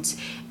foods,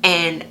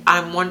 and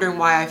I'm wondering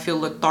why I feel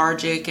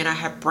lethargic and I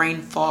have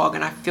brain fog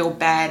and I feel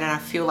bad and I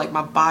feel like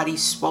my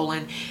body's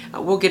swollen.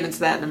 We'll get into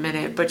that in a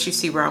minute, but you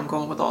see where I'm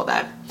going with all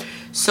that.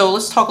 So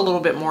let's talk a little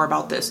bit more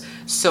about this.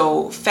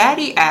 So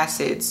fatty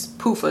acids,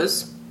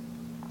 PUFAs,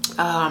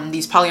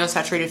 these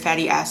polyunsaturated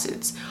fatty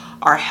acids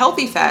are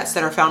healthy fats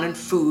that are found in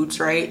foods,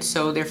 right?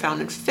 So they're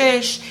found in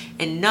fish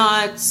and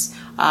nuts,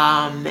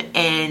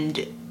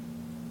 and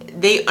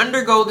they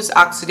undergo this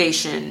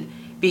oxidation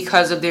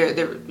because of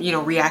their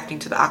reacting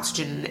to the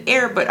oxygen in the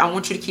air. But I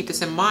want you to keep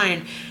this in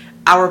mind.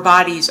 Our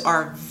bodies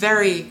are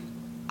very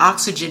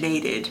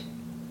oxygenated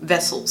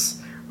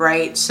vessels,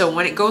 right? So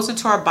when it goes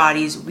into our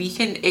bodies, we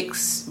can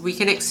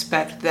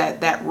expect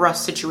that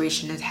rust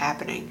situation is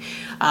happening.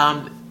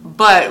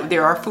 But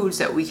there are foods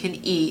that we can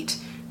eat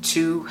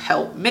to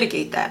help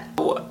mitigate that.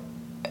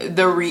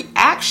 The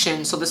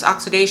reaction, so this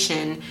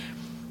oxidation,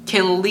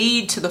 can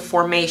lead to the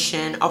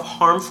formation of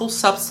harmful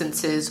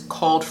substances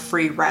called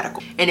free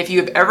radicals. And if you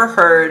have ever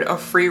heard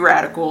of free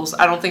radicals,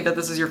 I don't think that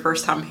this is your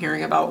first time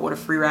hearing about what a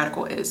free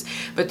radical is.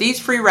 But these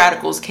free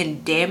radicals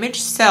can damage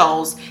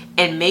cells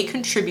and may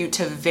contribute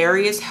to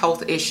various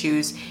health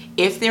issues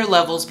if their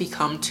levels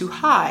become too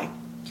high.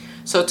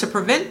 So to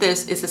prevent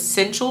this, it's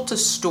essential to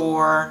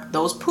store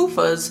those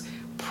PUFAs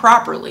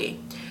properly,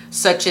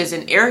 such as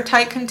in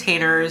airtight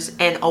containers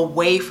and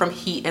away from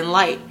heat and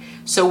light.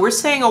 So we're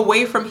saying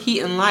away from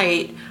heat and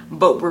light,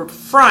 but we're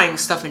frying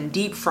stuff and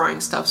deep frying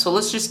stuff. So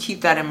let's just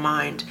keep that in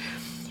mind.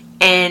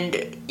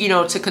 And,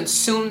 to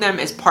consume them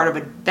as part of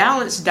a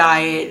balanced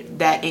diet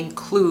that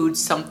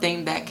includes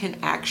something that can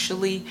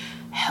actually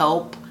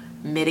help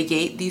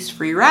mitigate these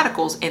free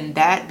radicals, and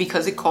that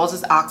because it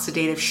causes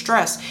oxidative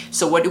stress.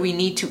 So what do we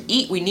need to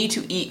eat? We need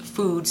to eat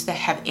foods that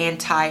have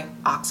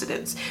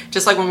antioxidants.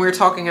 Just like when we were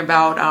talking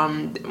about,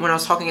 when I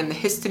was talking in the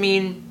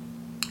histamine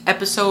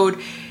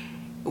episode,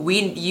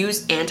 we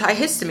use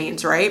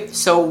antihistamines, right?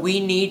 So we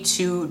need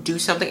to do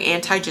something.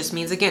 Anti just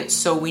means against.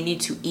 So we need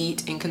to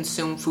eat and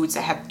consume foods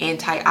that have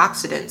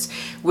antioxidants,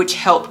 which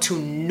help to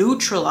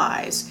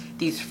neutralize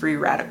these free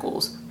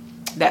radicals,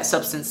 that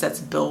substance that's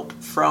built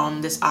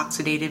from this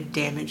oxidative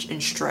damage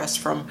and stress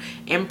from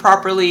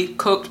improperly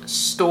cooked,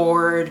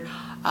 stored,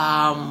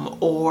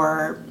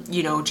 or,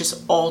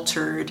 just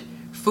altered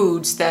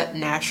foods that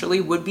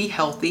naturally would be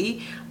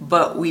healthy,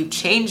 but we've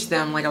changed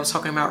them, like I was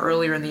talking about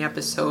earlier in the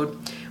episode.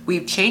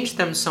 We've changed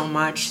them so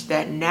much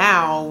that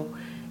now,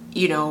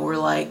 we're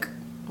like,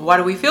 why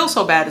do we feel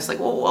so bad? It's like,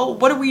 well,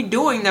 what are we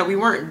doing that we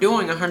weren't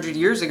doing 100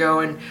 years ago?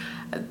 And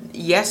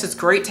yes, it's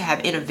great to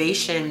have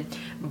innovation,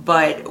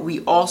 but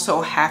we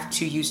also have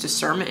to use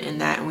discernment in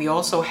that. And we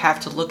also have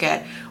to look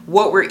at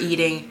what we're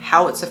eating,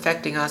 how it's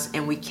affecting us,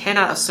 and we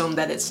cannot assume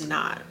that it's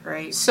not,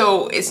 right?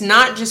 So it's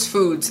not just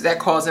foods that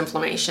cause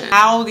inflammation.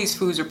 How these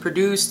foods are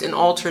produced and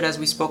altered, as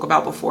we spoke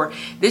about before,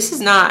 this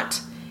is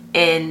not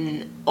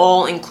an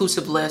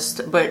all-inclusive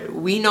list, but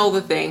we know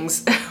the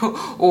things,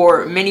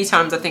 or many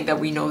times I think that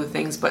we know the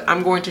things, but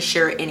I'm going to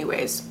share it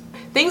anyways.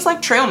 Things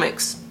like trail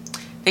mix,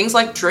 things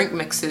like drink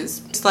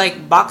mixes, it's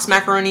like boxed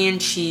macaroni and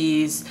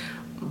cheese,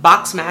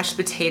 boxed mashed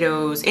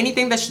potatoes,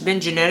 anything that's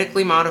been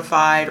genetically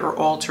modified or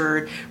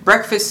altered,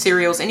 breakfast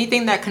cereals,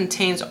 anything that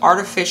contains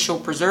artificial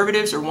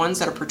preservatives or ones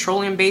that are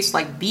petroleum based,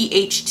 like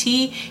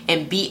BHT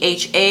and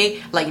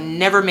BHA, like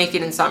never make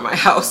it inside my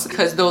house,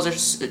 because those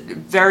are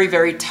very,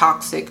 very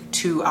toxic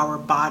to our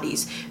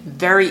bodies,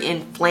 very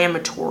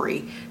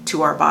inflammatory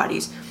to our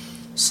bodies.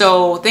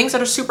 So things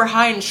that are super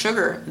high in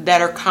sugar, that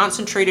are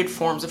concentrated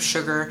forms of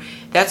sugar,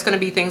 that's going to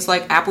be things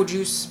like apple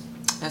juice.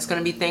 That's going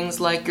to be things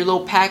like your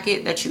little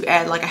packet that you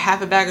add like a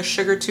half a bag of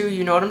sugar to.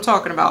 You know what I'm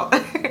talking about.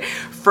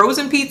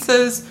 Frozen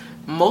pizzas,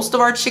 most of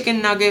our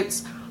chicken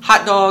nuggets,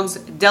 hot dogs,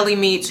 deli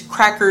meats,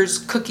 crackers,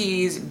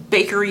 cookies,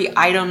 bakery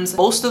items,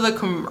 most of the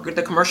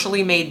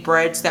commercially made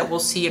breads that we'll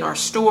see in our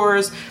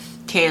stores,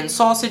 canned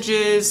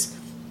sausages,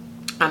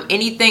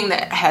 anything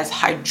that has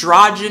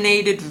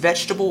hydrogenated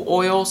vegetable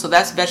oil. So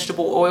that's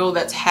vegetable oil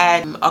that's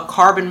had a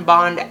carbon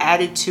bond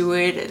added to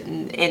it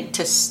and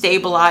to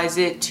stabilize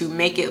it, to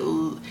make it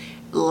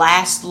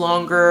last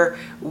longer,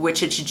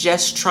 which it's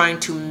just trying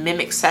to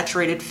mimic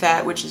saturated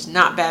fat, which is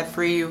not bad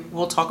for you.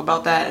 We'll talk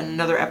about that in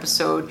another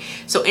episode.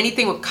 So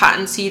anything with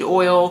cottonseed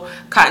oil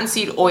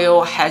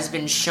has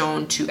been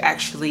shown to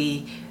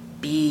actually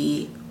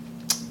be,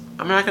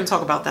 I'm not going to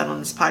talk about that on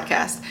this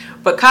podcast,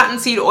 but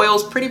cottonseed oil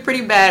is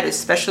pretty bad,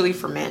 especially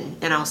for men,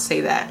 and I'll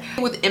say that.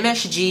 With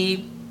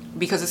MSG,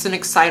 because it's an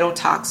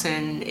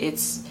excitotoxin,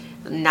 it's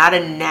not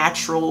a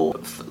natural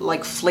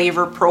like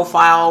flavor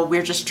profile.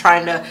 We're just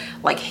trying to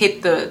like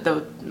hit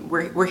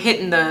we're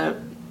hitting the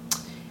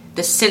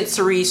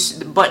sensory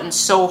button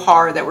so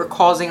hard that we're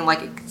causing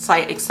like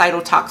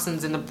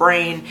excitotoxins in the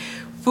brain.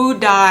 Food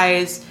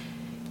dyes,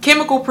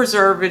 chemical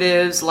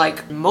preservatives,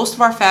 like most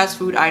of our fast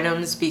food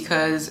items,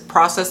 because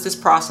processed is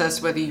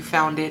processed, whether you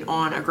found it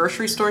on a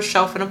grocery store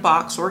shelf in a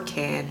box or a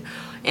can,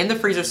 in the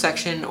freezer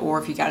section, or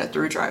if you got it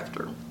through a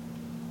drive-through.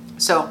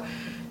 So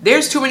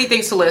there's too many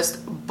things to list,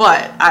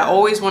 but I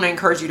always want to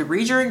encourage you to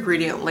read your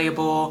ingredient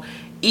label,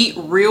 eat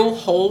real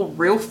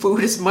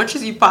food as much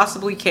as you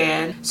possibly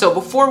can. So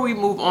before we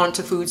move on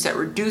to foods that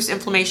reduce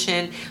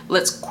inflammation,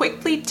 let's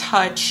quickly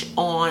touch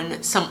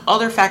on some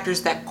other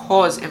factors that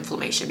cause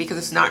inflammation, because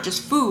it's not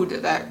just food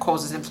that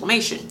causes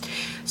inflammation.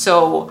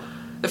 So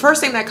the first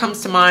thing that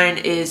comes to mind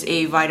is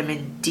a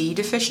vitamin D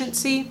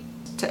deficiency.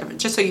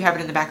 just so you have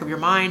it in the back of your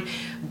mind: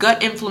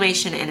 gut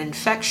inflammation and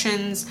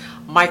infections,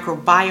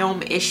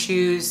 microbiome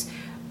issues,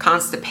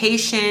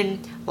 constipation,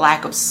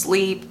 lack of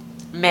sleep,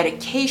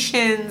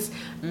 medications,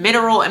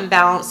 mineral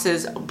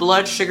imbalances,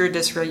 blood sugar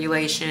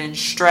dysregulation,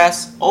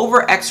 stress,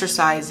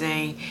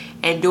 over-exercising,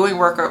 and doing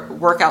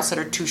workouts that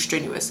are too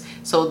strenuous.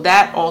 So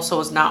that also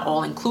is not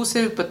all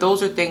inclusive, but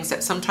those are things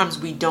that sometimes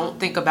we don't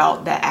think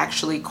about that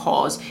actually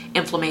cause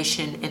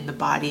inflammation in the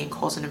body and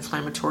cause an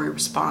inflammatory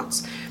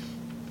response.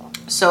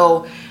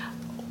 So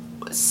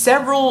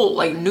several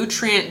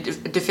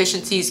nutrient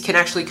deficiencies can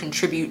actually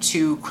contribute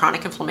to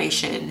chronic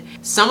inflammation.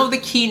 Some of the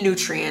key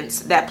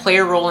nutrients that play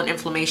a role in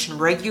inflammation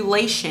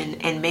regulation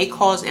and may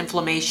cause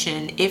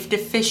inflammation if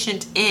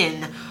deficient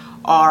in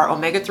are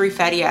omega-3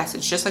 fatty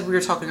acids. Just like we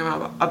were talking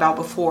about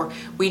before,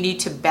 we need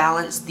to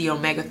balance the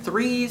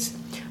omega-3s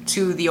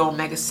to the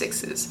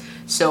omega-6s.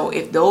 So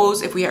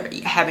if we are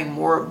having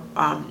more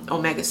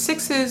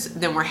omega-6s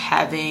than we're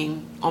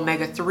having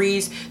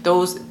omega-3s,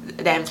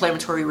 that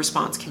inflammatory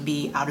response can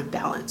be out of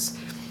balance.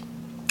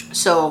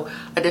 So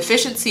a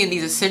deficiency in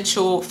these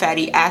essential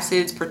fatty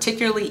acids,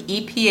 particularly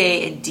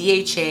EPA and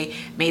DHA,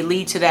 may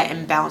lead to that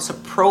imbalance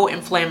of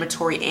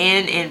pro-inflammatory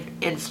and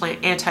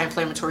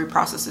anti-inflammatory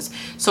processes.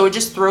 So it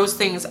just throws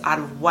things out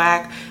of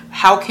whack.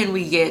 How can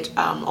we get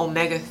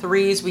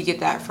omega-3s? We get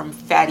that from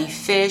fatty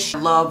fish. I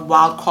love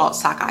wild-caught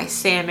sockeye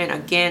salmon.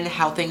 Again,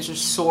 how things are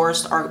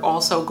sourced are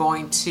also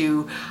going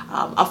to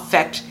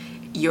affect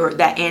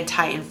that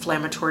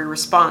anti-inflammatory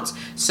response.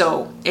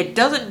 So it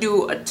doesn't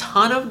do a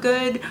ton of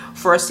good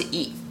for us to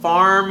eat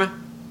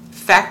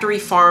factory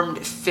farmed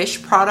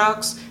fish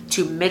products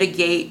to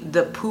mitigate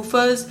the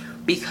PUFAs,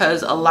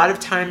 because a lot of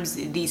times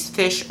these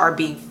fish are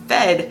being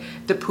fed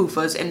the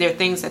PUFAs and they're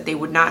things that they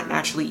would not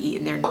naturally eat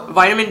in their.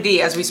 Vitamin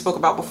D, as we spoke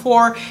about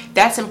before,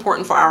 that's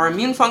important for our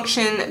immune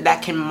function,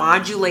 that can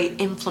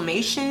modulate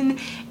inflammation,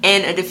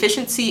 and a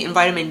deficiency in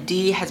vitamin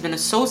D has been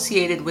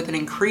associated with an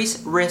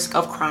increased risk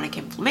of chronic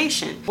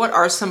inflammation. What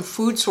are some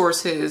food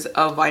sources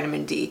of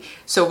vitamin D?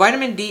 So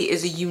vitamin D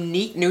is a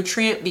unique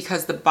nutrient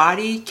because the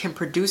body can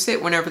produce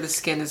it whenever the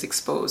skin is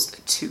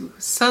exposed to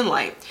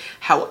sunlight.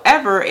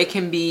 However, it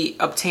can be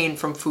obtained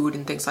from food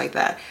and things like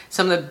that.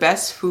 Some of the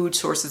best food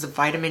sources of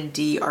vitamin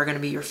D are going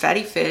to be your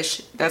fatty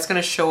fish. That's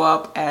going to show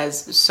up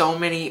as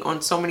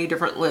on so many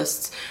different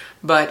lists.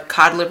 But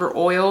cod liver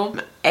oil,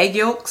 egg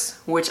yolks,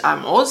 which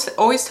I'm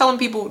always telling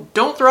people,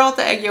 don't throw out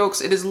the egg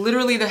yolks. It is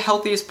literally the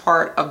healthiest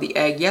part of the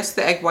egg. Yes,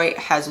 the egg white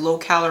has low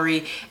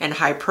calorie and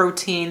high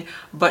protein,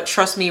 but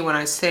trust me when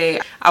I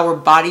say our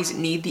bodies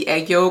need the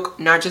egg yolk,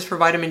 not just for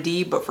vitamin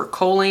D, but for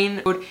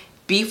choline.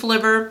 Beef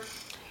liver,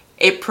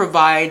 it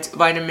provides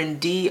vitamin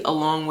D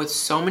along with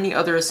so many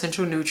other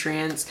essential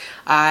nutrients.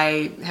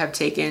 I have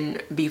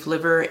taken beef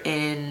liver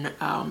in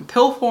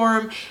pill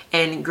form,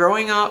 and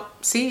growing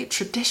up,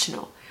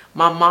 traditional.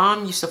 My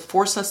mom used to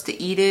force us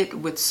to eat it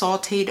with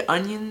sauteed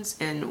onions,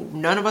 and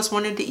none of us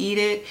wanted to eat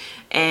it.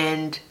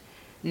 And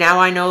now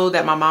I know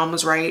that my mom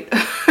was right.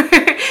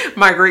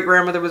 My great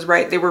grandmother was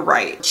right. They were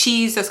right.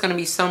 Cheese, that's going to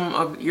be some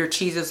of your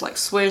cheeses like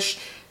Swiss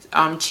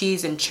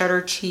cheese and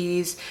cheddar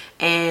cheese,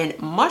 and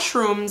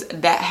mushrooms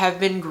that have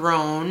been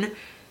grown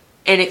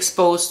and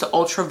exposed to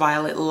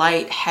ultraviolet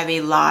light have a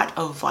lot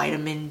of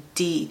vitamin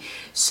D.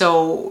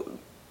 So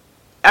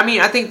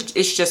I think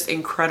it's just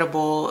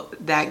incredible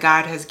that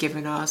God has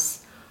given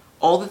us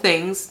all the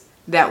things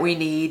that we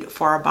need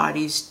for our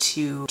bodies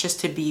to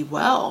be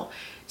well.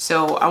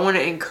 So I want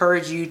to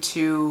encourage you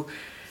to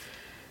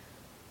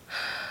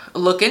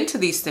look into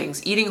these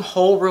things, eating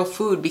whole real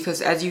food, because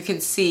as you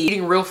can see,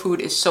 eating real food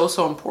is so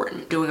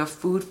important. Doing a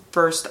food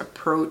first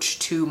approach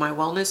to my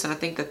wellness, and I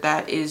think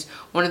that is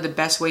one of the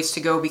best ways to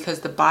go,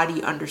 because the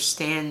body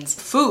understands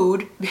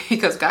food,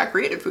 because God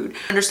created food,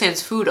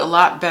 understands food a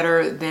lot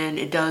better than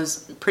it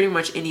does pretty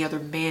much any other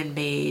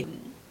man-made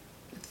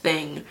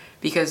thing,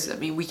 because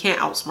we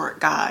can't outsmart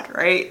God,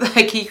 right?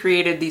 Like, he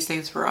created these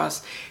things for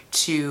us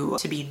to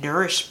be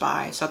nourished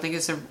by. So I think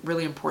it's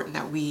really important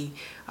that we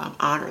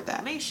honor that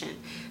information.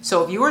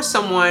 So if you are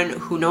someone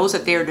who knows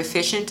that they are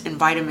deficient in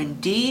vitamin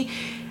D,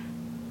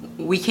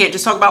 we can't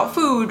just talk about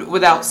food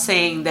without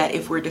saying that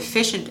if we're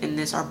deficient in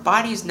this, our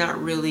body's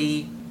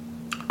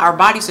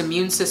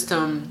immune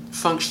system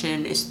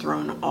function is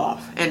thrown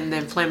off, and the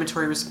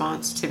inflammatory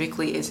response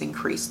typically is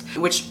increased,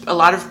 which a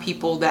lot of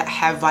people that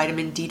have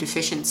vitamin D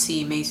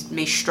deficiency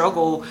may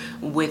struggle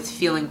with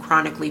feeling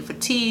chronically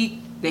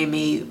fatigued. They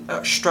may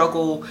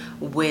struggle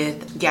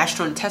with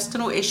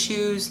gastrointestinal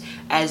issues,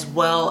 as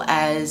well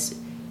as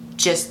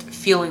just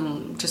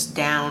feeling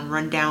down,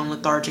 run down,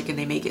 lethargic, and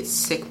they may get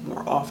sick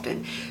more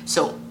often.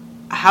 So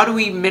how do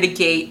we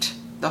mitigate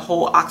the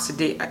whole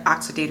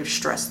oxidative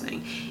stress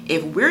thing?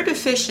 If we're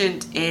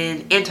deficient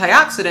in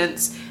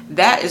antioxidants,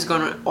 that is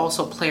going to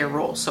also play a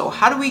role. So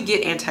how do we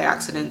get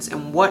antioxidants,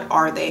 and what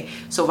are they?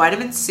 So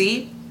vitamin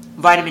C,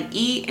 vitamin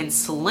E, and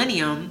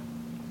selenium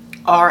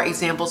are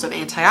examples of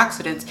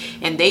antioxidants,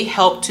 and they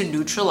help to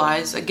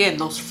neutralize, again,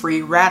 those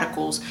free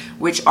radicals,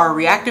 which are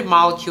reactive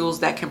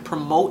molecules that can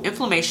promote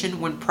inflammation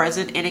when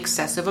present in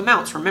excessive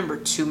amounts. Remember,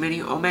 too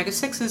many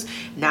omega-6s,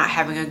 not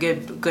having a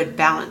good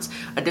balance.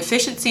 A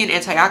deficiency in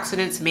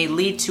antioxidants may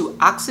lead to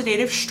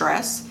oxidative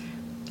stress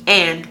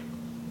and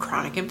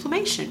chronic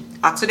inflammation.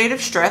 Oxidative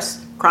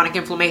stress, chronic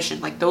inflammation,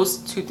 like those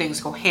two things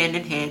go hand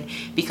in hand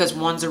because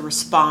one's a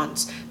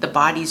response, the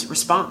body's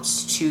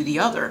response to the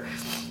other.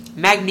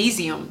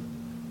 Magnesium.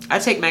 I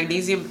take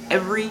magnesium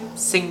every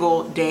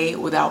single day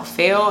without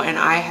fail, and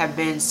I have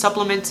been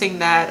supplementing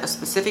that, a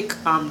specific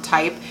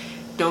type.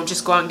 Don't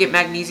just go out and get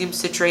magnesium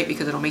citrate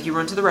because it'll make you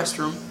run to the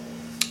restroom.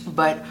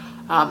 But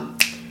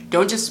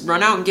don't just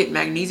run out and get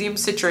magnesium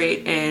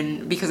citrate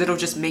and because it'll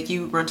just make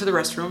you run to the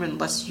restroom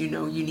unless you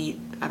know you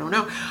need, I don't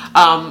know.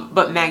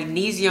 But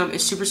magnesium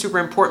is super, super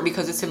important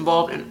because it's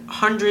involved in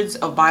hundreds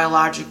of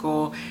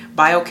biochemical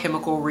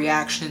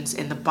reactions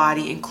in the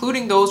body,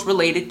 including those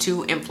related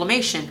to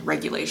inflammation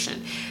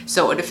regulation.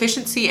 So a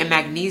deficiency in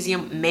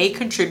magnesium may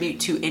contribute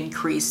to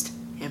increased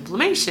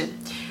inflammation.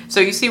 So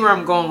you see where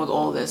I'm going with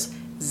all this.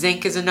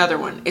 Zinc is another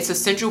one. It's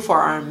essential for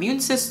our immune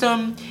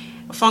system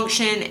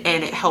function,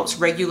 and it helps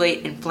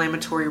regulate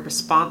inflammatory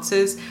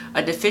responses.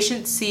 A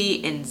deficiency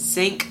in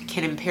zinc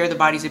can impair the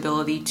body's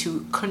ability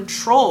to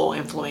control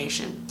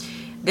inflammation.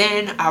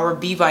 Then our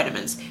B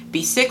vitamins,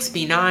 B6,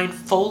 B9,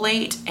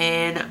 folate,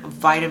 and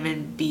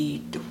vitamin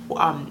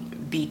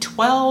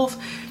B12.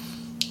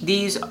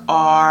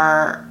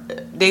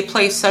 They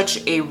play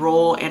such a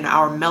role in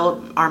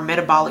our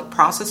metabolic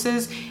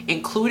processes,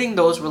 including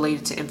those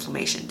related to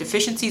inflammation.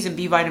 Deficiencies in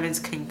B vitamins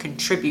can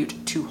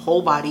contribute to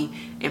whole body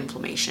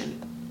inflammation.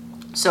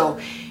 So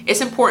it's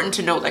important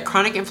to note that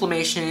chronic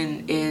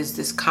inflammation is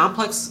this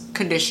complex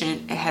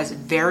condition. It has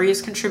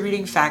various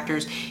contributing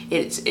factors.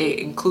 It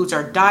includes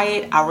our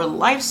diet, our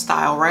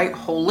lifestyle, right?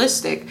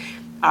 Holistic,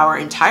 our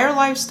entire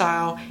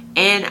lifestyle,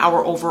 and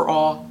our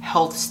overall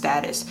health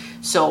status.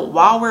 So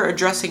while we're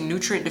addressing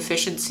nutrient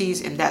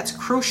deficiencies, and that's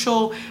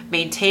crucial,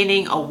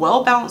 maintaining a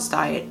well-balanced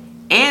diet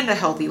and a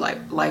healthy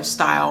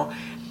lifestyle,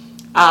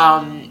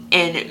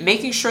 and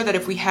making sure that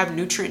if we have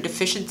nutrient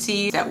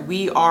deficiencies, that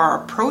we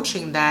are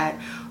approaching that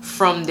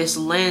from this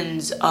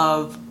lens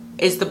of,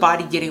 is the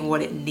body getting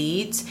what it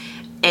needs?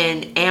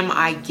 And am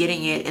I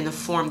getting it in the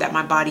form that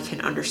my body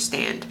can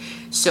understand?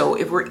 So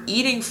if we're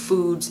eating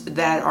foods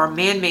that are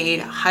man-made,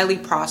 highly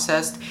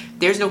processed,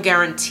 there's no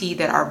guarantee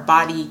that our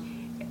body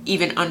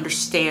even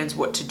understands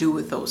what to do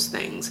with those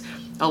things.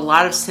 A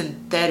lot of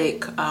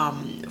synthetic,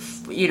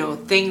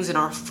 things in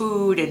our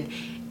food,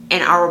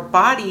 and our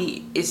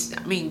body is,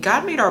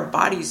 God made our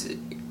bodies,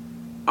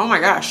 oh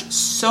my gosh,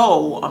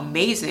 so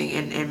amazing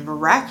and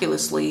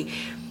miraculously.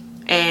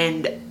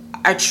 And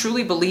I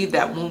truly believe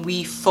that when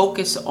we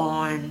focus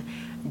on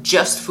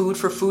just food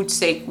for food's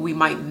sake, we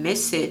might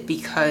miss it,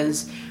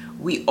 because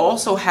we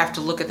also have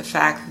to look at the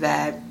fact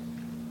that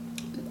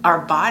our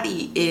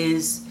body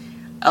is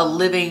a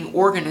living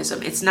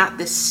organism. It's not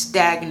this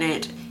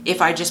stagnant, if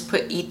I just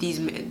eat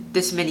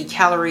this many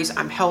calories,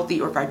 I'm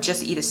healthy, or if I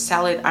just eat a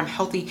salad, I'm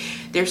healthy.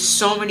 There's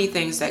so many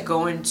things that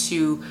go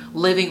into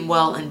living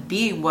well and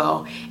being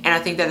well, and I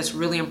think that it's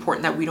really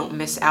important that we don't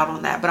miss out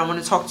on that. But I want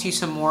to talk to you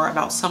some more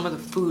about some of the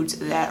foods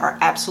that are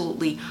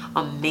absolutely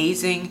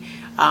amazing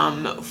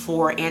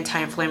for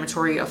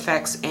anti-inflammatory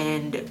effects,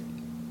 and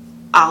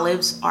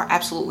olives are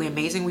absolutely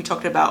amazing. We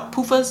talked about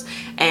PUFAs,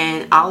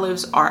 and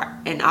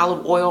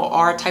olive oil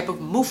are a type of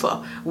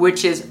MUFA,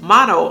 which is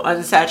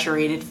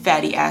monounsaturated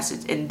fatty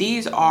acids. And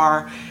these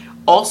are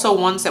also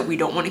ones that we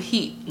don't want to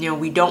heat.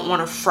 We don't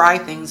want to fry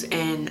things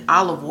in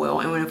olive oil.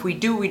 And if we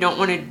do, we don't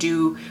want to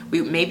do,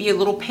 maybe a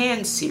little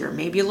pan sear,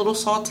 maybe a little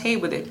saute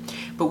with it.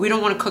 But we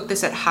don't want to cook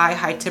this at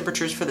high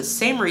temperatures for the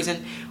same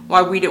reason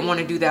why we didn't want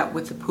to do that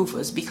with the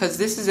PUFAs, because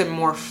this is a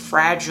more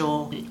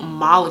fragile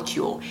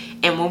molecule.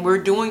 And when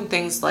we're doing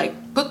things like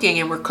cooking,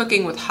 and we're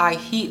cooking with high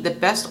heat, the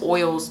best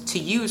oils to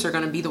use are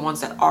going to be the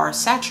ones that are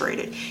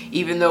saturated.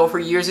 Even though for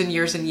years and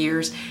years and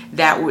years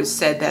that was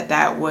said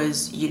that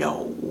was,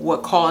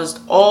 what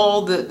caused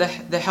all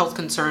the health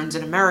concerns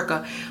in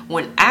America,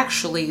 when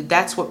actually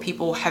that's what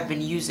people have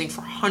been using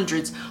for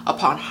hundreds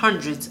upon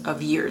hundreds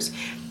of years.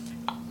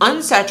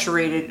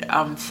 Unsaturated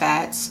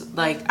fats,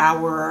 like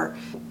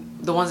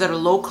the ones that are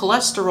low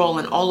cholesterol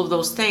and all of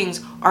those things,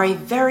 are a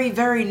very,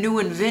 very new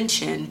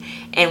invention.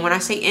 And when I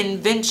say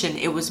invention,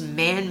 it was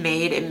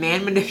man-made and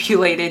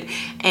man-manipulated,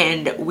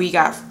 and we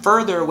got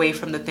further away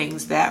from the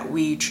things that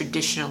we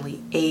traditionally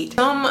ate.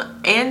 Some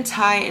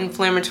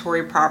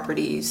anti-inflammatory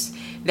properties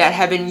that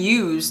have been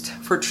used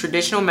for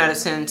traditional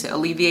medicine to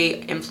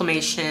alleviate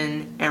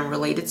inflammation and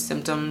related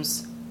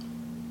symptoms.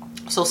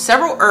 So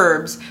several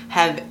herbs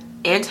have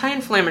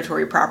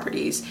anti-inflammatory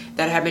properties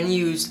that have been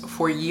used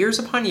for years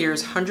upon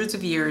years, hundreds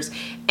of years.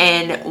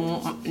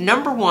 And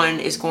number one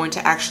is going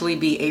to actually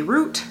be a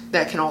root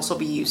that can also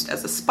be used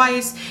as a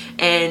spice.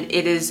 And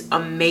it is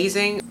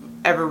amazing.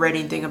 Ever read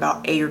anything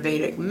about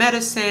Ayurvedic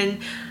medicine?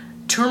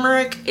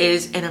 Turmeric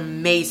is an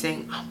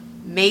amazing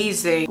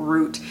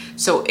root.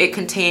 So it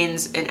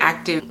contains an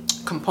active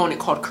component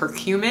called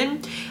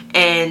curcumin,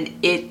 and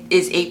it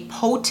is a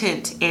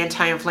potent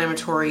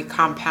anti-inflammatory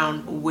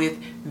compound with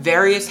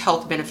various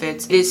health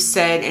benefits. It is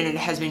said, and it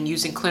has been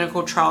used in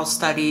clinical trial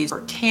studies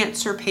for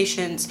cancer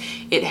patients.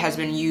 It has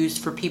been used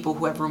for people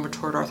who have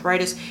rheumatoid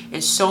arthritis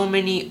and so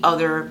many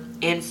other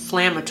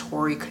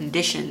inflammatory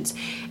conditions,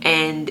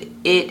 and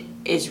it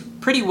is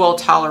pretty well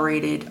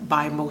tolerated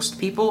by most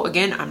people.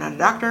 Again, I'm not a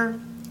doctor.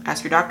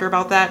 Ask your doctor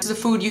about that. This is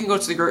a food you can go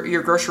to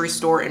your grocery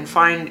store and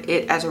find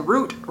it as a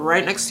root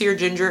right next to your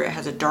ginger. It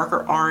has a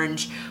darker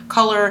orange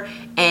color,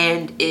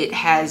 and it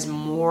has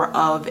more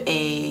of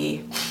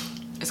a,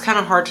 it's kind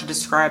of hard to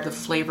describe the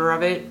flavor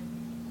of it,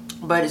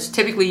 but it's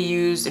typically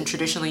used and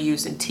traditionally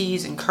used in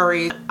teas and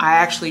curries. I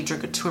actually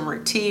drink a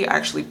turmeric tea. I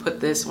actually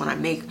put this when I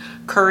make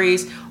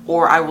curries,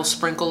 or I will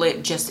sprinkle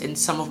it just in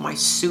some of my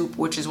soup,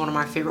 which is one of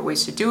my favorite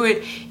ways to do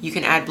it. You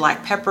can add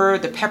black pepper,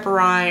 the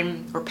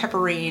pepperine,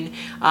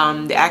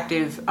 the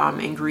active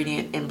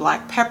ingredient in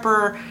black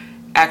pepper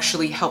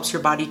actually helps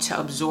your body to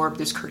absorb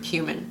this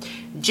curcumin.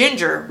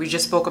 Ginger, we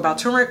just spoke about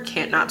turmeric,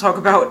 can't not talk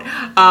about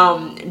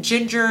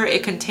ginger.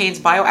 It contains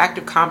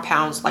bioactive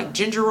compounds like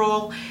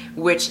gingerol,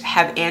 which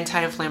have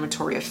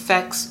anti-inflammatory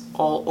effects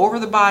all over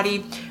the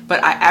body.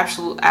 But I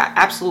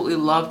absolutely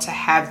love to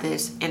have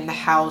this in the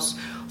house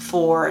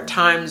for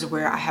times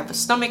where I have a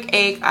stomach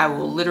ache. I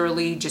will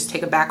literally just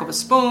take a back of a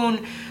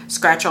spoon,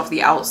 scratch off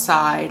the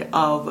outside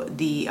of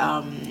the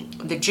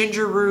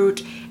ginger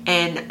root,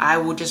 and I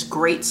will just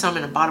grate some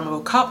in the bottom of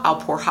a cup. I'll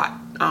pour hot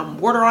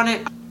water on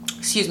it.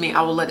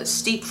 I will let it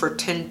steep for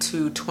 10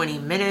 to 20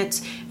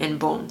 minutes, and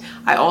boom.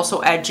 I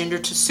also add ginger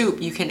to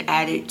soup. You can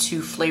add it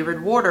to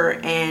flavored water,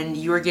 and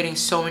you are getting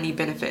so many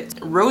benefits.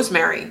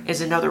 Rosemary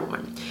is another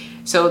one.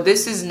 So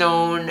this is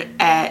known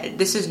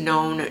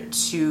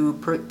to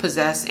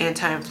possess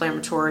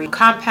anti-inflammatory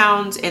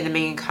compounds, and the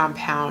main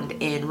compound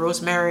in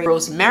rosemary,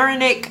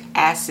 rosmarinic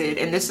acid,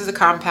 and this is a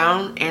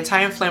compound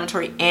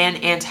anti-inflammatory and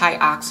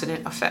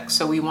antioxidant effects.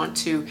 So we want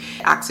to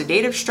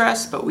oxidative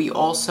stress, but we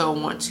also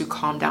want to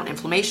calm down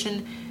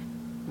inflammation.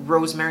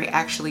 Rosemary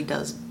actually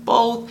does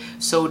both.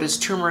 So does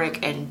turmeric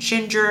and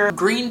ginger.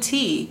 Green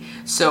tea.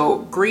 So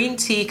green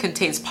tea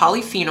contains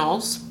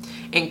polyphenols,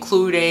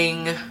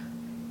 including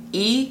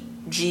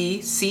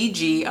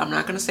EGCG, I'm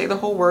not going to say the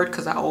whole word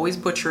because I always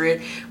butcher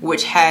it,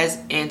 which has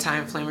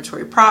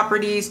anti-inflammatory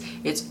properties.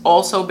 It's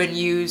also been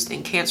used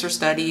in cancer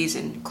studies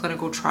and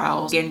clinical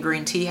trials. Again,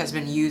 green tea has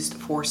been used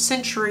for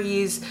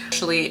centuries,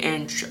 especially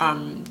in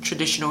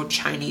traditional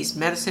Chinese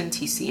medicine,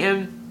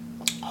 TCM.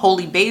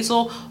 Holy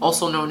basil,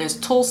 also known as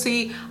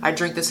tulsi. I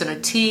drink this in a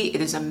tea.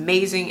 It is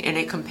amazing, and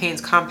it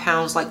contains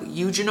compounds like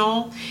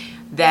eugenol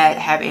that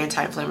have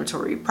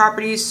anti-inflammatory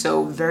properties,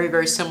 so very,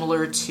 very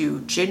similar to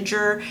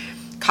ginger.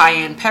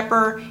 Cayenne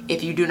pepper,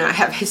 if you do not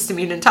have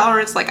histamine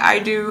intolerance like I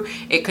do,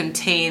 it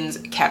contains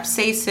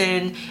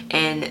capsaicin,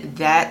 and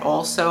that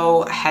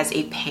also has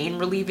a pain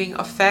relieving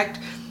effect.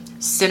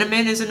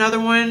 Cinnamon is another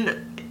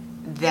one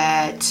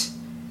that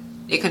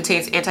it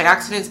contains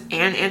antioxidants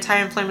and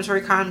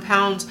anti-inflammatory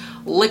compounds.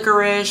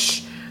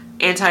 Licorice,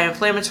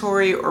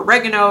 anti-inflammatory.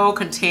 Oregano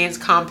contains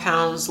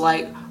compounds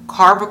like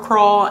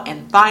carbapenem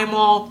and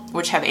thymol,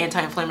 which have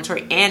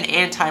anti-inflammatory and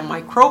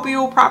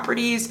antimicrobial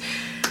properties.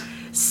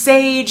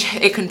 Sage,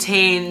 it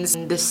contains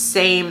the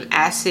same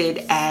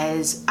acid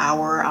as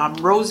our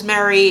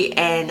rosemary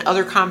and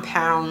other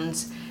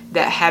compounds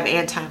that have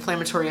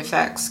anti-inflammatory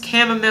effects.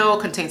 Chamomile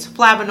contains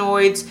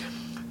flavonoids,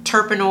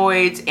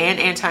 terpenoids, and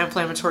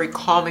anti-inflammatory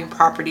calming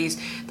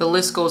properties. The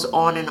list goes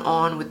on and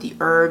on with the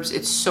herbs.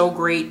 It's so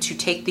great to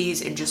take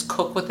these and just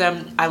cook with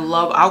them.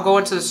 I'll go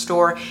into the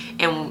store,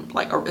 and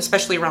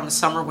especially around the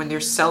summer when they're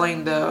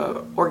selling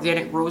the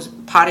organic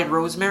potted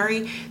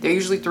rosemary, they're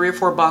usually $3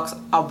 or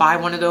 $4. I'll buy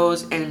one of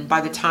those, and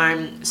by the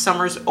time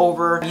summer's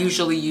over, I've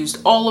usually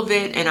used all of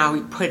it, and I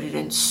would put it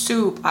in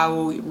soup.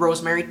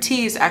 Rosemary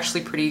tea is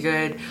actually pretty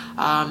good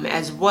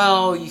as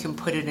well. You can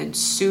put it in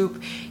soup.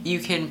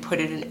 You can put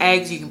it in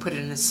eggs. You can put it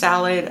in a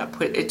salad.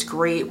 It's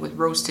great with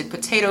roasted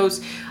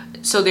potatoes.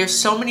 So there's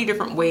so many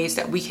different ways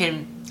that we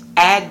can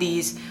add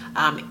these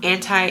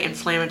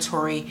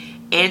anti-inflammatory,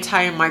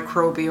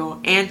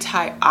 antimicrobial,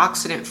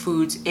 antioxidant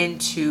foods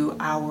into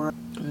our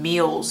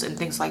meals and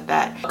things like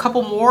that. A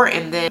couple more,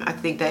 and then I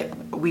think that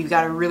we've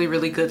got a really,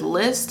 really good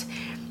list.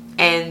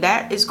 And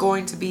that is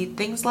going to be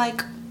things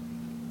like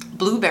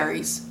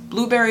blueberries.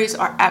 Blueberries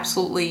are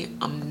absolutely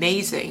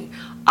amazing.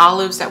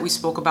 Olives that we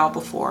spoke about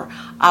before,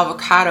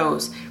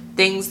 avocados,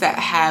 things that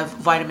have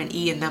vitamin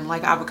E in them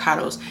like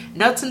avocados.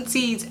 Nuts and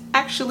seeds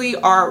actually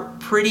are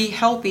pretty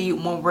healthy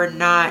when we're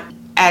not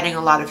adding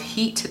a lot of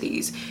heat to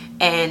these.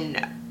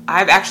 And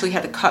I've actually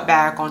had to cut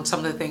back on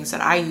some of the things that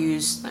I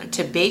use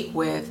to bake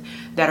with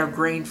that are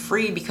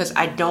grain-free because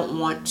I don't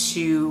want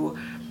to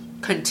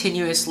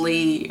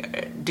continuously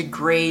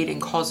degrade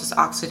and cause this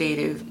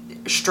oxidative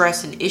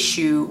stress and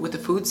issue with the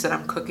foods that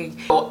I'm cooking.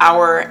 So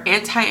our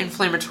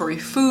anti-inflammatory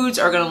foods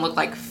are going to look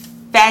like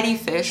fatty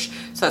fish.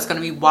 So that's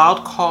going to be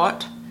wild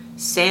caught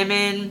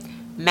salmon,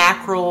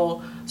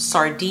 mackerel,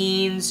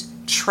 sardines,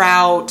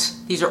 trout.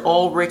 These are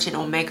all rich in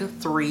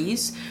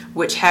omega-3s,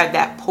 which have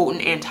that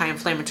potent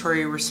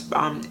anti-inflammatory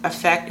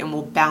effect and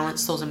will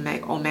balance those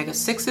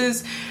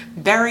omega-6s.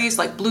 Berries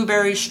like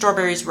blueberries,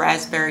 strawberries,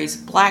 raspberries,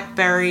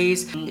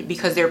 blackberries,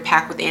 because they're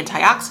packed with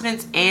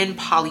antioxidants and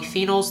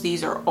polyphenols.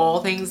 These are all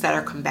things that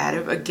are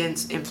combative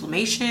against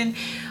inflammation.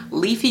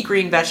 Leafy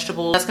green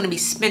vegetables, that's going to be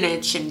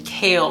spinach and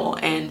kale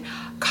and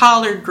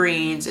collard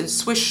greens and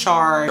Swiss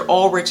chard,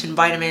 all rich in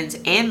vitamins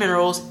and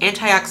minerals,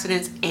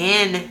 antioxidants,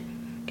 and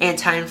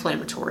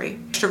anti-inflammatory.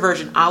 Extra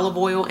virgin olive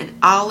oil and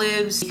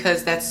olives,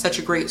 because that's such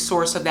a great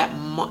source of that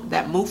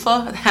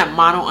MUFA, that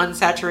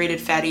monounsaturated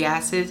fatty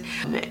acids.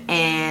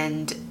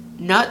 And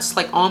nuts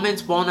like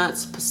almonds,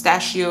 walnuts,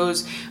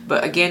 pistachios.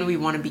 But again, we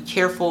want to be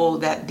careful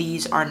that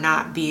these are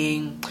not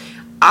being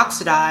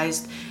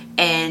oxidized,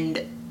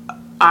 and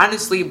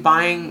honestly,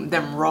 buying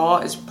them raw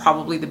is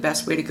probably the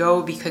best way to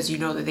go, because you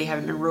know that they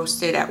haven't been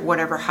roasted at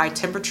whatever high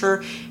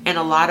temperature. And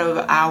a lot of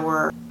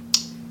our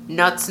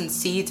nuts and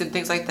seeds and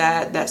things like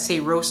that say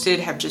roasted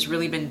have just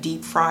really been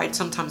deep fried,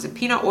 sometimes in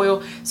peanut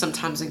oil,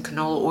 sometimes in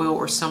canola oil,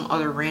 or some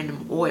other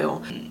random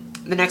oil.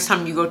 The next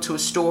time you go to a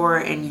store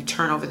and you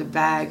turn over the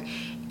bag,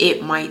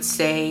 it might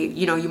say,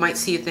 you know, you might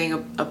see a thing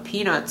of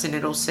peanuts and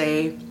it'll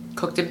say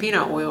cooked in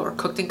peanut oil or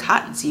cooked in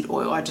cottonseed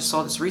oil. I just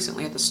saw this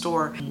recently at the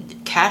store.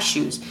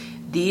 Cashews.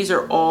 These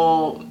are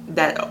all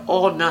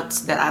nuts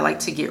that I like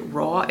to get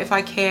raw if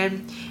I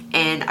can,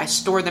 and I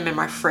store them in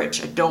my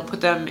fridge. I don't put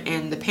them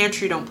in the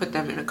pantry, don't put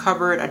them in a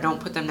cupboard, I don't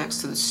put them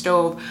next to the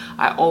stove.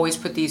 I always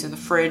put these in the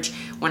fridge.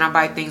 When I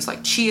buy things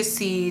like chia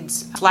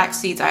seeds, flax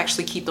seeds, I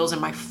actually keep those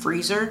in my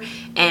freezer,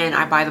 and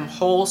I buy them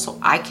whole so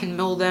I can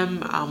mill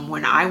them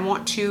when I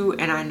want to,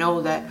 and I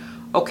know that,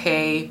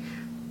 okay,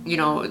 you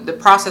know, the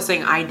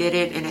processing, I did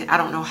it, and I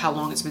don't know how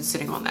long it's been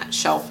sitting on that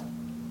shelf.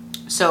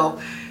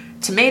 So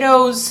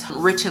tomatoes,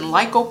 rich in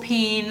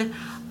lycopene,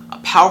 a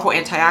powerful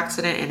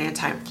antioxidant and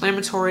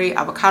anti-inflammatory.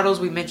 Avocados,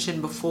 we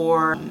mentioned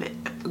before.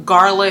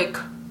 Garlic,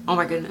 oh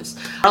my goodness.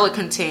 Garlic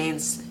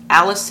contains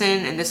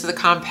allicin, and this is a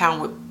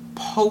compound with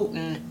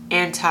potent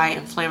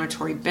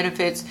anti-inflammatory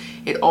benefits.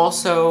 It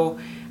also,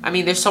 I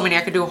mean, there's so many.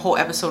 I could do a whole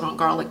episode on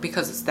garlic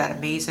because it's that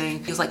amazing.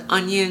 Things like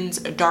onions,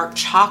 dark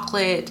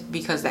chocolate,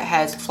 because that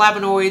has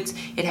flavonoids.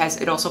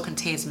 It also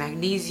contains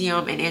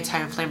magnesium and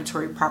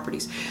anti-inflammatory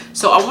properties.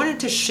 So I wanted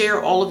to share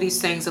all of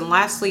these things. And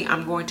lastly,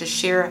 I'm going to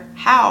share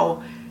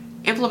how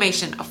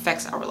inflammation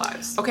affects our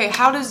lives. Okay,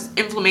 how does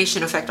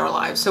inflammation affect our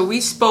lives? So we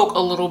spoke a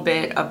little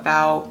bit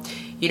about,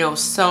 you know,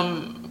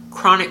 some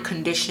chronic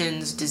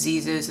conditions,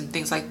 diseases, and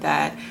things like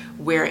that,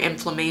 where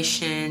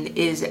inflammation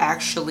is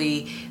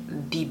actually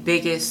the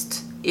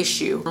biggest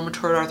issue.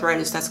 Rheumatoid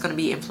arthritis, that's going to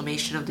be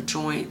inflammation of the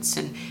joints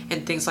and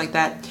things like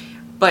that.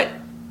 But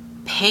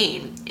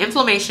pain,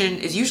 inflammation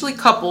is usually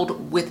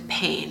coupled with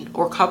pain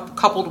or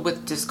coupled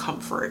with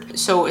discomfort.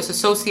 So it's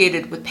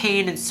associated with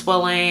pain and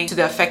swelling to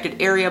the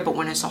affected area, but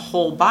when it's a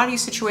whole body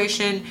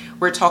situation,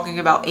 we're talking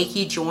about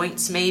achy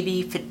joints,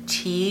 maybe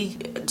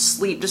fatigue,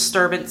 sleep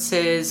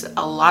disturbances,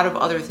 a lot of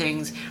other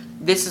things.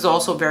 This is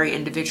also very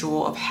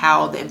individual of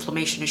how the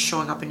inflammation is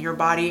showing up in your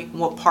body,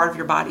 what part of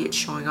your body it's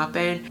showing up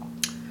in.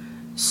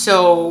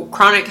 So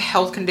chronic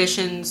health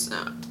conditions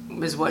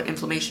is what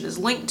inflammation is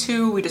linked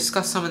to. We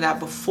discussed some of that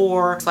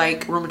before. It's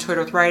like rheumatoid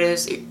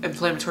arthritis,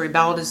 inflammatory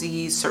bowel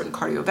disease, certain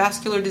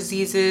cardiovascular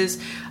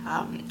diseases,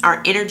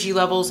 our energy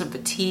levels and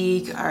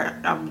fatigue,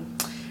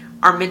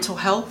 our mental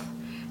health.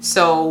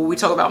 So we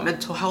talk about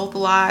mental health a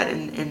lot,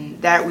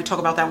 and that we talk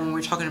about that when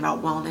we're talking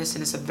about wellness,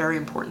 and it's a very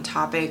important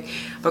topic.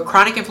 But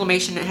chronic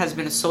inflammation has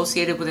been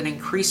associated with an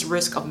increased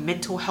risk of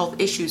mental health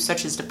issues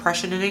such as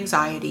depression and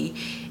anxiety.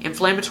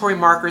 Inflammatory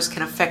markers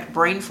can affect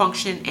brain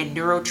function and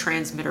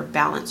neurotransmitter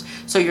balance.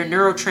 So your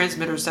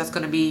neurotransmitters, that's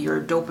going to be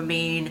your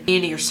dopamine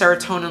and your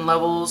serotonin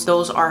levels,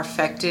 those are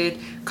affected.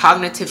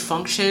 Cognitive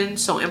function,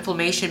 so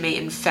inflammation may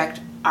infect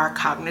our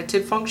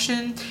cognitive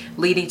function,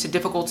 leading to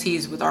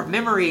difficulties with our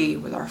memory,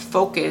 with our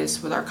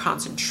focus, with our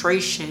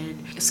concentration.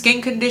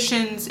 Skin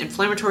conditions,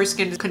 inflammatory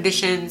skin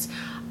conditions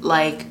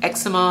like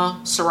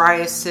eczema,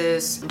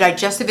 psoriasis,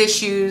 digestive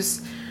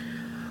issues,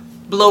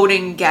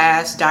 bloating,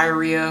 gas,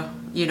 diarrhea,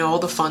 you know, all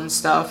the fun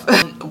stuff.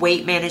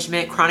 Weight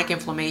management, chronic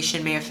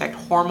inflammation may affect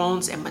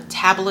hormones and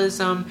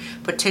metabolism,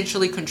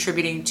 potentially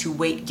contributing to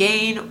weight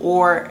gain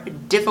or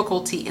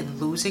difficulty in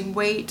losing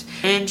weight.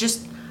 And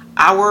just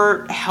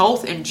our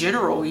health in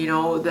general, you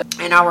know,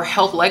 and our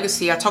health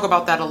legacy. I talk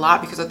about that a lot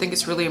because I think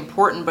it's really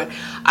important, but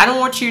I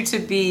want you to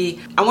be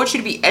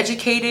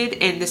educated,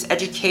 in this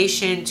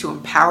education to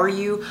empower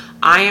you.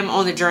 I am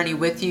on the journey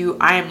with you.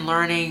 I am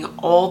learning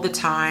all the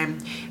time,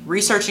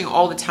 researching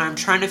all the time,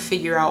 trying to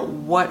figure out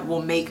what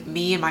will make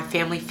me and my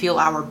family feel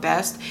our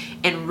best,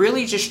 and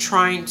really just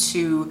trying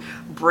to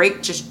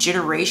break just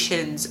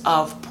generations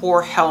of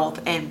poor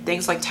health and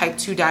things like type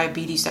 2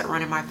 diabetes that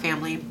run in my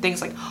family,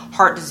 things like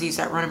heart disease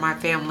that run in my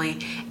family,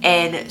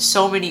 and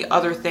so many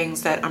other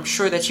things that I'm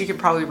sure that you can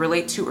probably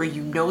relate to, or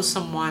you know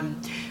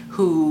someone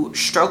who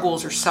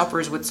struggles or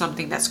suffers with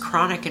something that's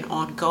chronic and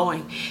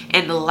ongoing.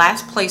 And the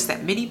last place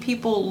that many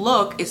people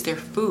look is their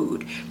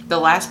food. The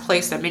last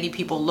place that many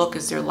people look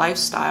is their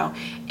lifestyle.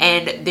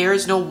 And there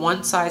is no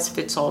one size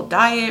fits all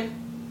diet.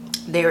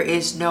 There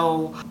is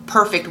no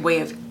perfect way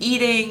of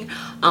eating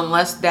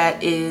unless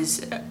that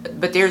is,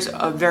 but there's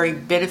a very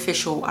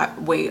beneficial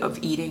way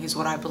of eating is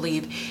what I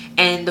believe.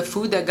 And the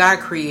food that God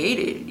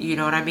created, you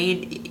know what I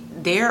mean?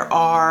 There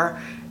are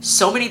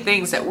so many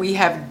things that we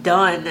have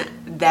done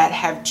that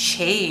have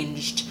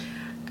changed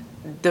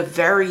the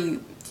very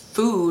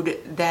food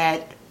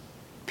that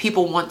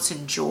people once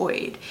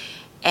enjoyed.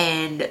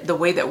 And the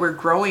way that we're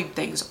growing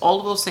things, all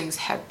of those things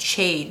have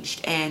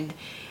changed. And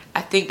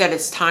I think that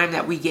it's time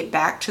that we get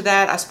back to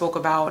that. I spoke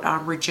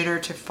about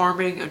regenerative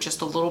farming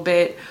just a little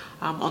bit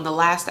on the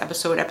last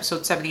episode,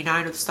 episode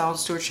 79 of the Style and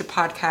Stewardship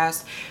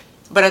podcast.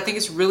 But I think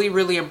it's really,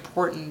 really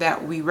important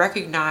that we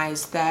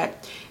recognize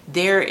that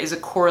there is a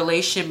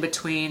correlation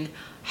between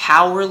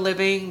how we're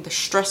living, the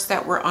stress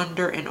that we're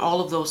under, and all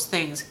of those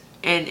things.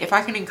 And if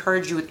I can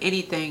encourage you with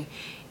anything,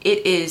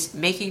 it is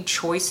making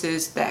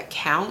choices that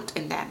count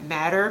and that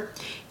matter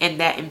and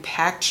that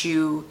impact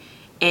you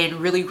in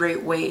really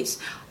great ways.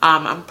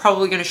 I'm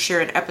probably going to share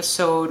an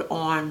episode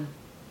on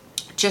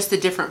just the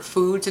different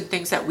foods and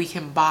things that we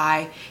can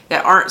buy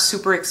that aren't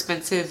super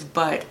expensive,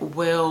 but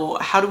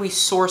how do we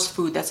source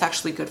food that's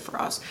actually good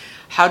for us?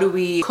 How do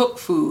we cook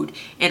food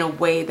in a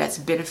way that's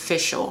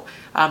beneficial?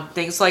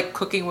 Things like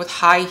cooking with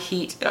high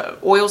heat,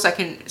 oils that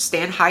can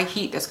stand high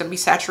heat. That's going to be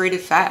saturated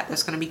fat.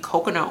 That's going to be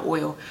coconut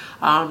oil.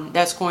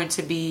 That's going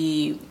to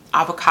be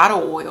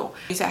avocado oil.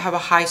 Things that have a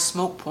high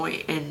smoke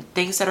point and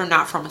things that are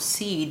not from a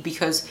seed,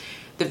 because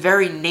the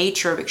very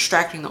nature of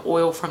extracting the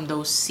oil from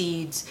those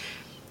seeds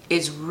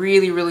is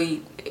really,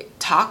 really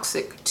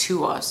toxic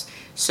to us.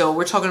 So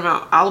we're talking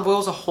about olive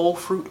oil is a whole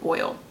fruit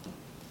oil.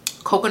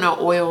 Coconut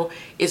oil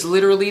is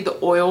literally the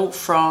oil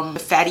from the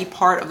fatty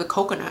part of the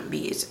coconut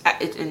meat,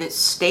 and it's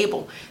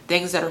stable.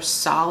 Things that are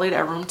solid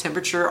at room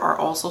temperature are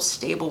also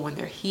stable when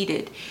they're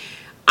heated.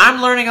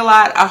 I'm learning a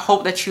lot. I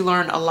hope that you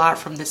learned a lot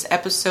from this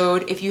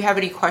episode. If you have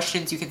any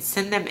questions, you can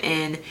send them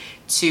in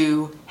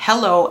to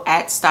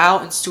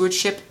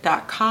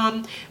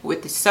hello@styleandstewardship.com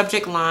with the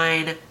subject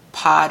line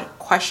pod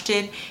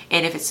question.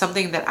 And if it's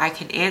something that I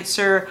can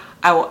answer,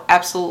 I will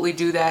absolutely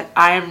do that.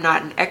 I am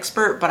not an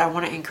expert, but I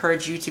want to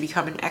encourage you to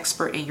become an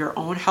expert in your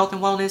own health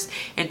and wellness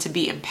and to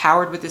be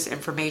empowered with this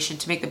information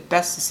to make the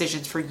best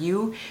decisions for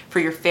you, for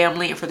your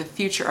family, and for the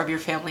future of your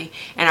family.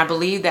 And I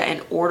believe that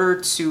in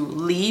order to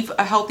leave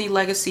a healthy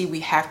legacy,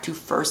 we have to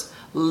first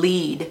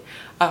lead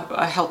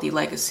a healthy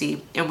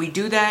legacy. And we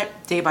do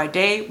that day by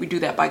day. We do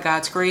that by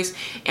God's grace.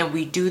 And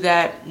we do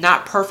that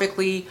not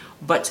perfectly,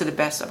 but to the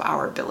best of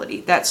our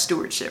ability. That's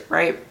stewardship,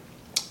 right?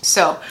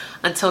 So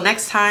until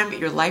next time,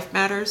 your life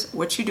matters.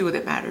 What you do with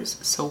it matters.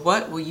 So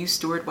what will you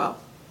steward well?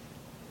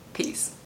 Peace.